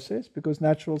evolutionary process because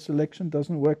natural selection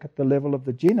doesn't work at the level of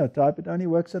the genotype, it only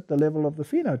works at the level of the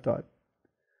phenotype.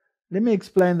 Let me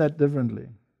explain that differently.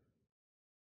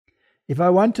 If I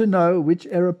want to know which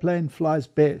aeroplane flies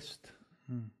best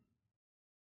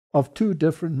of two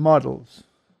different models,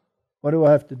 what do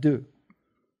I have to do?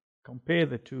 Compare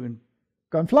the two and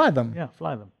go and fly them. Yeah,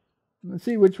 fly them. And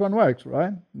see which one works,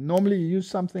 right? Normally you use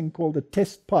something called a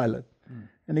test pilot.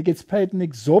 And he gets paid an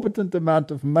exorbitant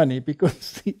amount of money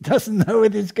because he doesn't know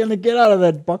whether he's going to get out of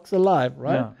that box alive,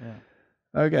 right?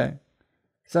 Yeah. Okay.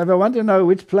 So if I want to know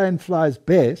which plane flies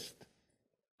best,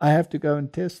 I have to go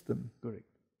and test them. Correct.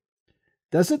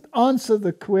 Does it answer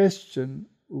the question,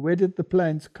 where did the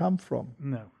planes come from?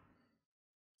 No.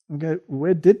 Okay,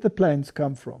 where did the planes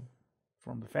come from?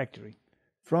 From the factory.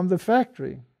 From the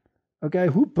factory. Okay,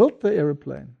 who built the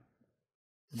aeroplane?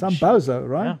 Some bozo,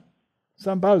 right? Yeah.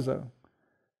 Some bozo.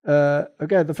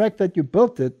 Okay, the fact that you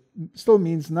built it still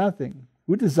means nothing.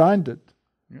 Who designed it?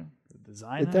 Yeah, the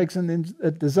designer. It takes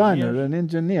a designer, an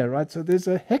engineer, right? So there's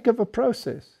a heck of a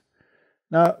process.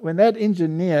 Now, when that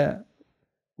engineer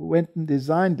went and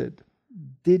designed it,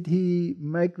 did he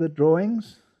make the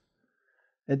drawings?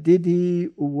 Did he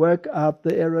work out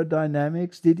the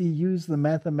aerodynamics? Did he use the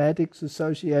mathematics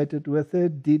associated with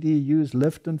it? Did he use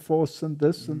lift and force and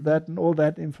this and that and all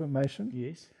that information?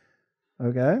 Yes.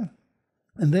 Okay.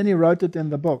 And then he wrote it in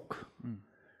the book.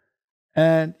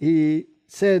 And he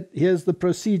said, here's the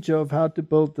procedure of how to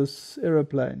build this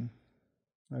aeroplane.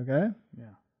 Okay?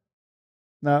 Yeah.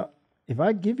 Now, if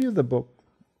I give you the book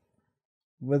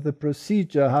with the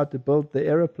procedure how to build the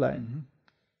aeroplane,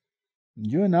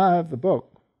 you and I have the book.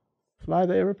 Fly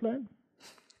the aeroplane?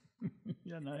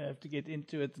 Yeah, no, I have to get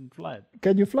into it and fly it.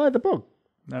 Can you fly the book?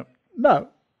 No. No.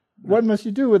 What must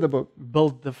you do with the book?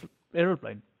 Build the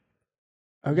aeroplane.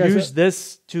 Okay, Use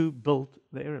this to build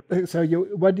the aeroplane. so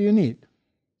what do you need?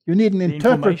 You need an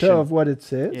interpreter information. of what it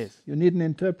says. Yes. You need an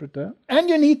interpreter. And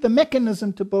you need the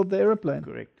mechanism to build the aeroplane.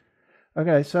 Correct.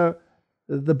 Okay, so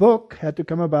the book had to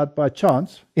come about by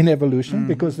chance in evolution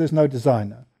because there's no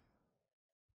designer.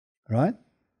 Right?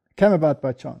 It came about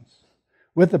by chance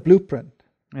with a blueprint.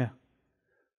 Yeah.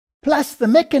 Plus the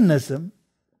mechanism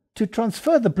to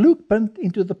transfer the blueprint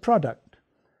into the product.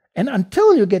 And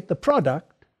until you get the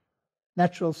product,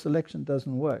 natural selection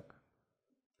doesn't work.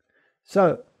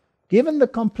 So, given the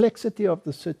complexity of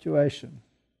the situation,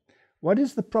 what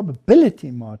is the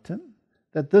probability, Martin,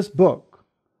 that this book,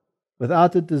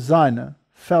 without a designer,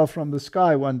 fell from the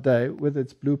sky one day with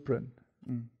its blueprint?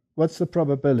 What's the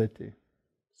probability?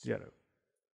 0.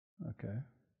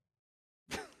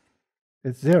 Okay.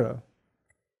 It's 0.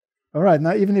 All right,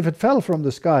 now even if it fell from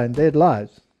the sky and there it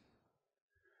lies,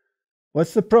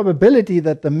 what's the probability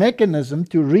that the mechanism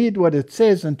to read what it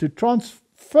says and to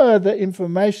transfer the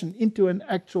information into an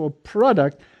actual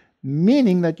product,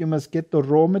 meaning that you must get the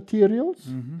raw materials,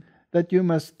 that you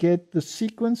must get the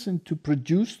sequence and to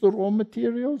produce the raw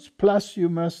materials, plus you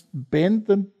must bend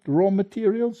the raw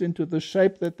materials into the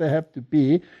shape that they have to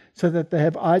be, so that they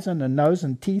have eyes and a nose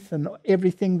and teeth and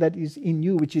everything that is in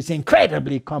you, which is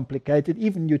incredibly complicated.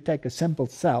 Even you take a simple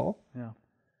cell. Yeah.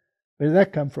 Where did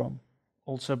that come from?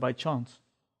 Also by chance.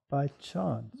 By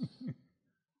chance.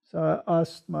 So I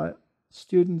asked my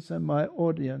students and my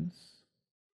audience,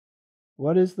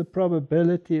 what is the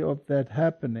probability of that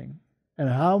happening? And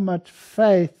how much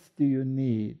faith do you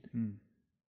need?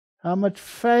 How much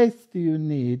faith do you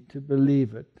need to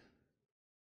believe it?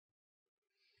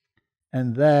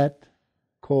 And that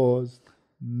caused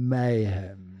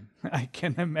mayhem. I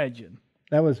can imagine.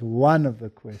 That was one of the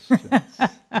questions.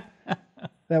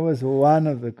 That was one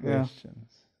of the questions.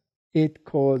 Yeah. It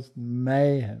caused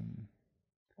mayhem.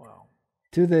 Wow.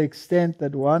 To the extent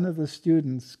that one of the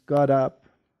students got up,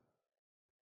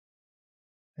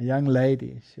 a young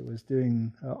lady, she was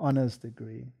doing her honors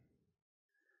degree,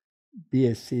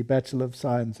 BSc, Bachelor of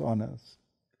Science honors.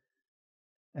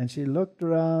 And she looked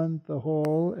around the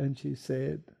hall and she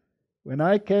said, when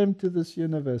I came to this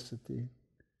university,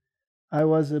 I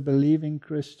was a believing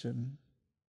Christian.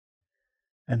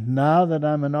 And now that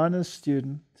I'm an honest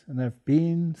student and I've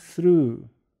been through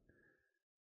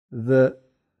the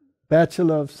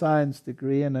Bachelor of Science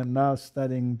degree and am now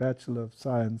studying Bachelor of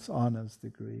Science honors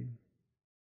degree,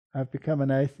 I've become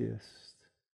an atheist.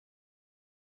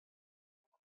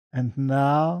 And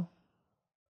now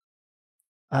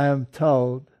I am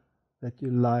told that you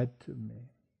lied to me.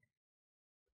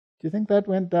 Do you think that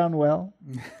went down well?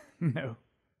 No.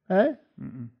 Eh?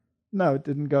 No, it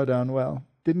didn't go down well.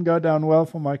 Didn't go down well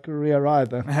for my career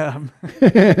either.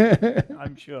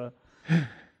 I'm sure.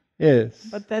 Yes.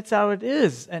 But that's how it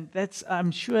is. And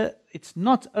I'm sure it's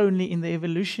not only in the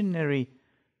evolutionary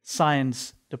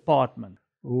science department.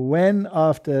 When,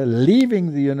 after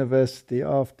leaving the university,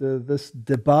 after this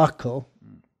debacle,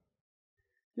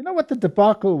 you know what the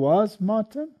debacle was,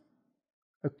 Martin?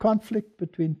 A conflict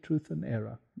between truth and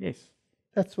error. Yes.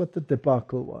 That's what the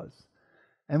debacle was.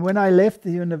 And when I left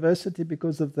the university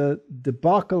because of the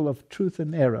debacle of truth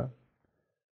and error,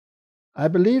 I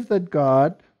believe that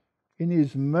God, in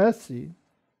His mercy,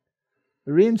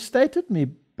 reinstated me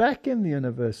back in the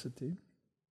university,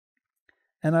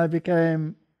 and I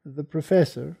became the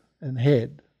professor and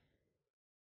head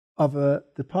of a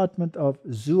department of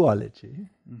zoology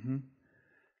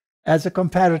as a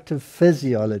comparative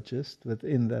physiologist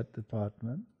within that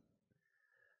department.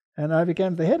 And I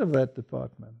became the head of that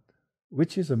department,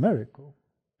 which is a miracle,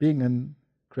 being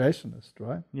a creationist,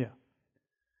 right? Yeah.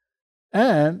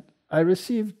 And I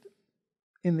received,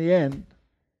 in the end,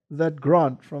 that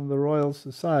grant from the Royal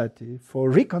Society for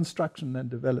Reconstruction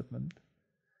and Development,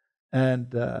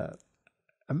 and a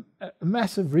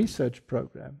massive research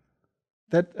program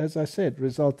that, as I said,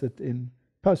 resulted in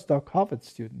postdoc Harvard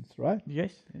students, right?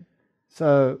 Yes. Yes.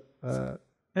 So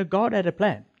God had a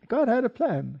plan. God had a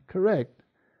plan, correct.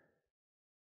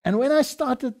 And when I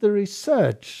started the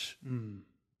research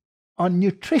on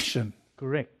nutrition,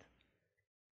 correct,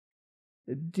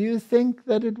 do you think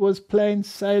that it was plain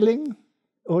sailing?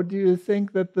 Or do you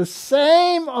think that the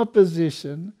same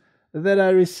opposition that I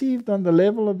received on the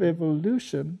level of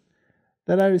evolution,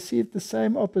 that I received the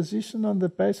same opposition on the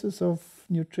basis of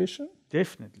nutrition?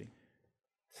 Definitely.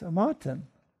 So Martin,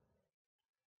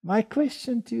 my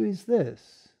question to you is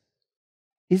this.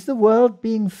 Is the world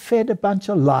being fed a bunch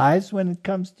of lies when it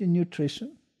comes to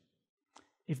nutrition?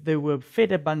 if they were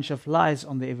fed a bunch of lies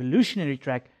on the evolutionary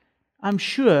track, I'm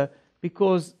sure,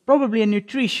 because probably in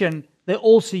nutrition, they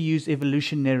also use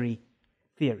evolutionary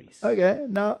theories. Okay,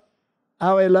 now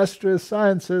our illustrious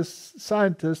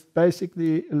scientist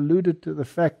basically alluded to the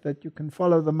fact that you can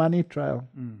follow the money trail,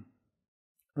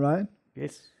 right?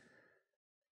 Yes.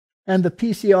 And the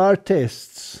PCR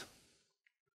tests,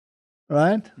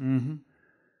 right?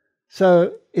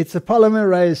 So it's a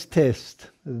polymerase test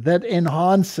that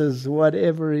enhances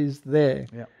whatever is there.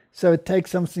 Yeah. So it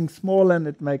takes something small and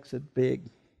it makes it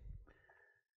big.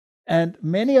 And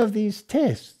many of these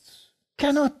tests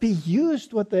cannot be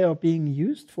used what they are being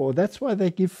used for. That's why they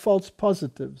give false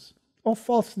positives or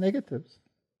false negatives.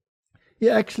 He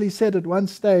actually said at one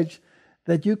stage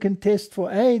that you can test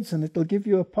for AIDS and it'll give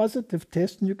you a positive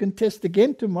test, and you can test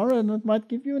again tomorrow and it might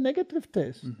give you a negative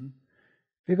test.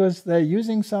 Because they're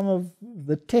using some of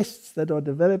the tests that are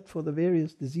developed for the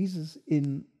various diseases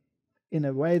in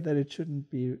a way that it shouldn't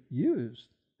be used.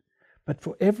 But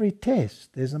for every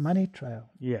test, there's a money trail.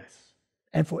 Yes.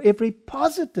 And for every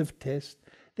positive test,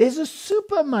 there's a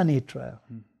super money trail.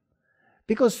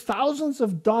 Because thousands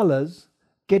of dollars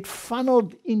get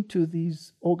funneled into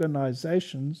these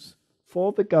organizations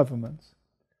for the governments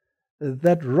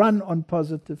that run on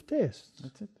positive tests.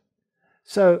 That's it.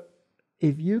 So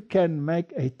if you can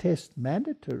make a test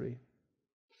mandatory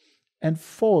and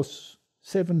force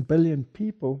 7 billion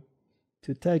people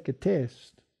to take a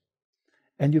test,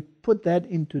 and you put that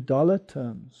into dollar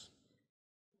terms,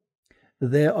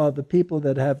 there are the people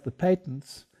that have the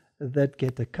patents that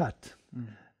get a cut.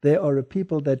 There are the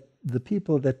people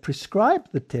that prescribe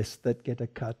the test that get a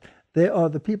cut. There are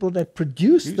the people that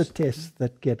produce the tests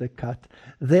that get a cut.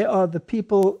 There are the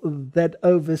people that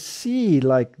oversee,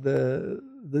 like the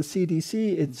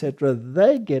CDC, etc.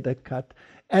 They get a cut.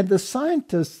 And the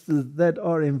scientists that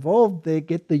are involved, they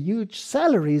get the huge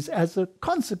salaries as a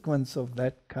consequence of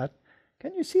that cut.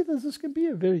 Can you see that this can be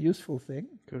a very useful thing?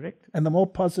 Correct. And the more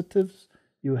positives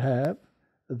you have,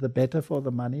 the better for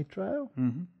the money trail.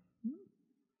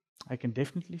 I can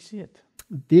definitely see it.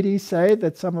 Did he say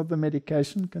that some of the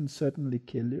medication can certainly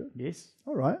kill you? Yes.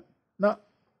 All right. Now,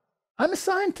 I'm a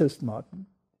scientist, Martin.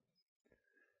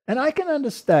 And I can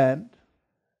understand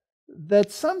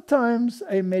that sometimes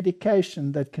a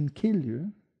medication that can kill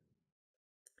you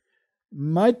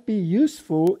might be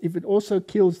useful if it also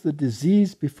kills the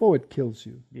disease before it kills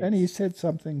you. Yes. And he said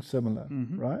something similar,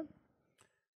 right?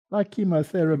 Like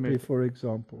chemotherapy, for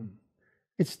example.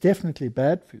 It's definitely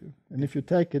bad for you. And if you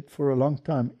take it for a long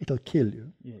time, it'll kill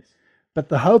you. Yes. But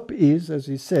the hope is, as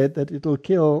he said, that it'll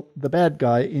kill the bad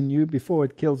guy in you before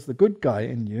it kills the good guy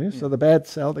in you. Yeah. So the bad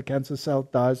cell, the cancer cell,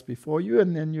 dies before you,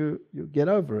 and then you get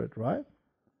over it, right?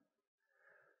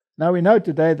 Now we know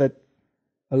today that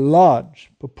a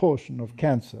large proportion of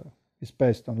cancer is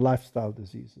based on lifestyle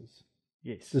diseases.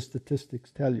 Yes. The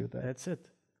statistics tell you that. That's it.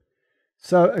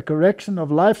 So a correction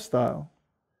of lifestyle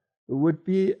would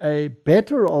be a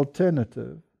better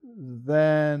alternative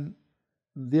than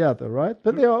the other, right?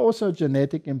 But there are also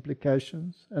genetic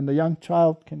implications, and a young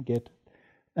child can get it.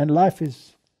 And life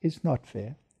is not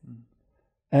fair.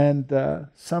 And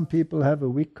some people have a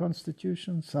weak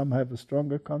constitution, some have a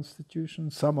stronger constitution,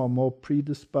 some are more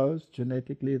predisposed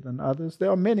genetically than others.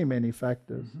 There are many, many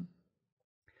factors.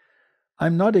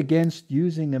 I'm not against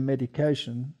using a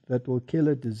medication that will kill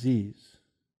a disease,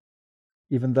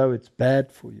 even though it's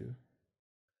bad for you,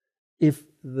 if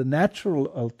the natural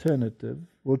alternative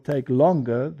will take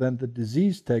longer than the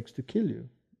disease takes to kill you.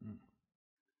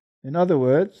 In other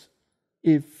words,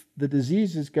 if the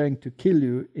disease is going to kill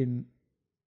you in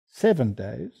 7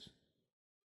 days,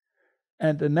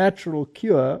 and a natural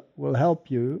cure will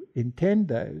help you in 10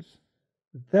 days,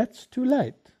 that's too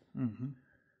late.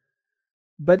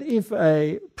 But if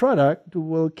a product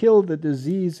will kill the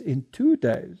disease in 2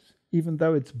 days, even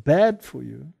though it's bad for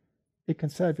you, it can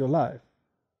save your life.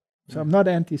 So I'm not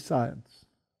anti-science.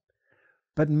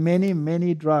 But many,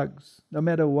 many drugs, no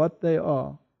matter what they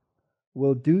are,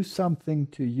 will do something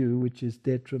to you which is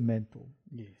detrimental.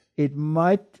 Yes. It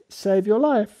might save your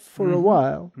life for a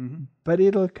while, but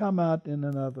it'll come out in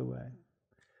another way.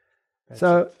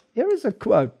 So here is a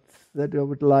quote that I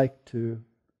would like to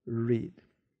read.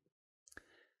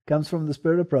 Comes from the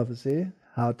Spirit of Prophecy,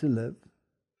 How to Live.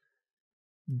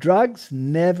 Drugs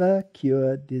never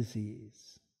cure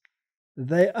disease.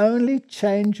 They only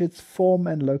change its form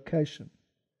and location.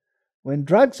 When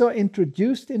drugs are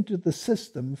introduced into the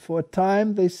system, for a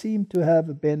time they seem to have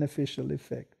a beneficial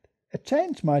effect. A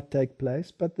change might take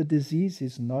place, but the disease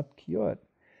is not cured.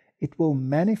 It will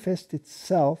manifest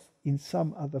itself in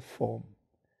some other form.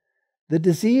 The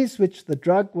disease which the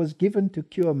drug was given to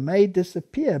cure may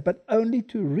disappear, but only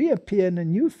to reappear in a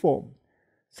new form,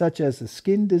 such as a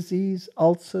skin disease,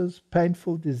 ulcers,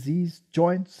 painful disease,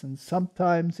 joints, and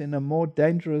sometimes in a more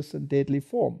dangerous and deadly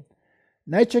form.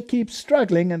 Nature keeps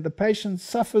struggling, and the patient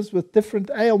suffers with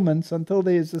different ailments until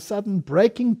there is a sudden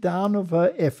breaking down of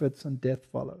her efforts and death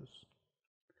follows.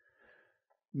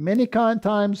 Many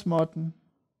times, Martin,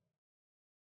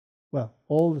 well,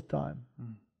 all the time,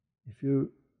 if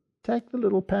you take the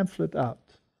little pamphlet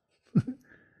out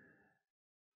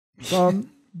from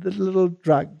the little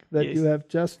drug that you have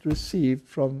just received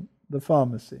from the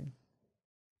pharmacy,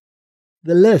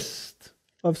 the list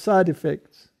of side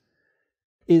effects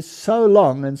is so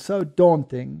long and so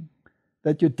daunting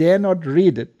that you dare not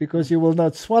read it, because you will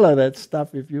not swallow that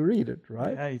stuff if you read it,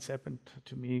 right? Yeah, it's happened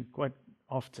to me quite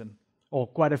often, or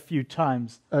quite a few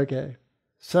times. Okay.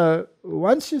 So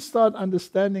once you start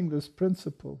understanding this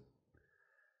principle,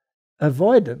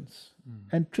 avoidance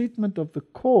and treatment of the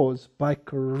cause by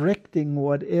correcting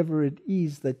whatever it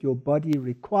is that your body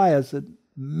requires, it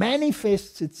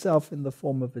manifests itself in the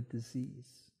form of a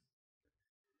disease,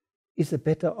 is a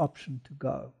better option to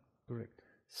go. Correct.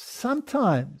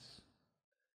 Sometimes,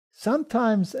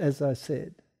 as I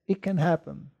said, it can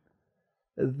happen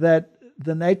that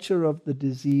the nature of the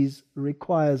disease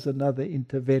requires another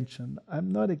intervention.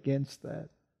 I'm not against that.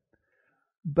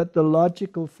 But the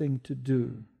logical thing to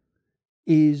do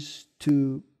is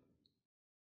to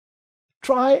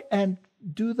try and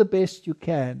do the best you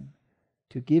can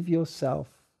to give yourself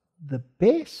the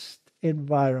best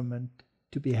environment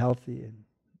to be healthy in.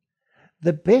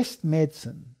 The best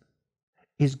medicine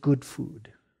is good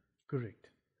food. Correct.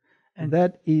 And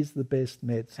that is the best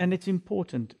medicine. And it's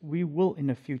important. We will, in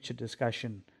a future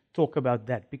discussion, talk about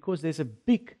that, because there's a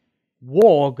big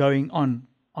war going on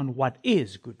what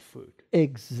is good food.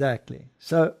 Exactly.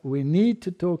 So we need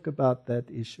to talk about that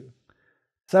issue.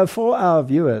 So for our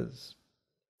viewers,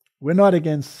 we're not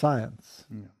against science,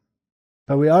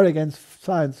 but we are against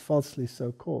science falsely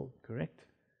so called. Correct.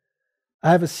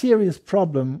 I have a serious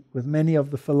problem with many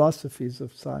of the philosophies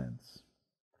of science.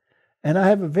 And I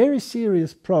have a very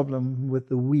serious problem with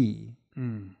the we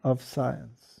of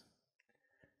science.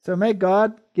 So may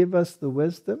God give us the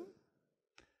wisdom.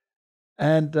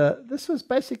 And this was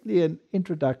basically an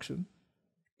introduction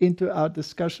into our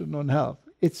discussion on health.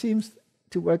 It seems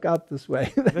to work out this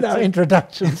way. That our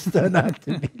introductions turn out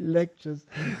to be lectures.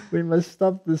 We must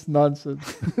stop this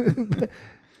nonsense.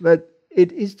 But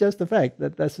it is just a fact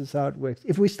that this is how it works.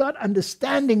 If we start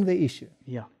understanding the issue,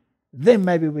 then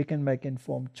maybe we can make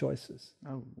informed choices.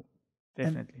 Oh,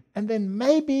 definitely. And then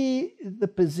maybe the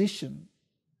position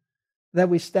that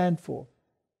we stand for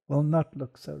will not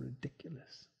look so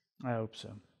ridiculous. I hope so.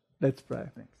 Let's pray.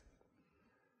 Thanks.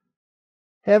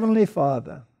 Heavenly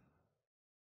Father,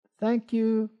 thank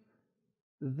you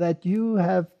that you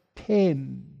have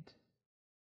penned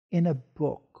in a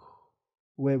book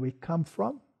where we come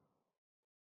from,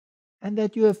 and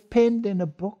that you have penned in a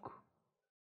book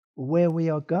where we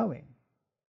are going,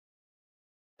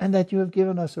 and that you have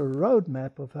given us a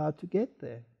roadmap of how to get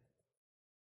there.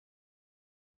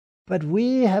 But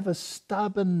we have a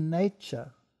stubborn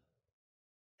nature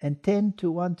and tend to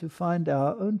want to find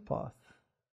our own path.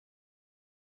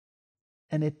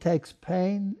 And it takes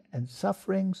pain and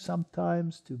suffering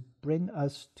sometimes to bring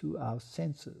us to our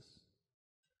senses.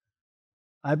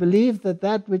 I believe that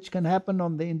that which can happen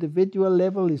on the individual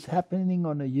level is happening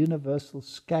on a universal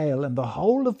scale, and the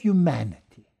whole of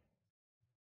humanity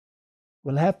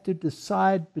will have to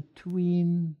decide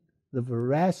between the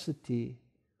veracity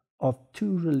of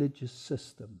two religious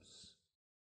systems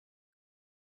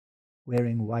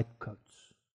wearing white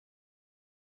coats.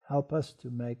 Help us to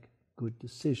make good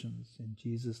decisions in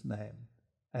Jesus' name.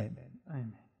 Amen.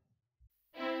 Amen.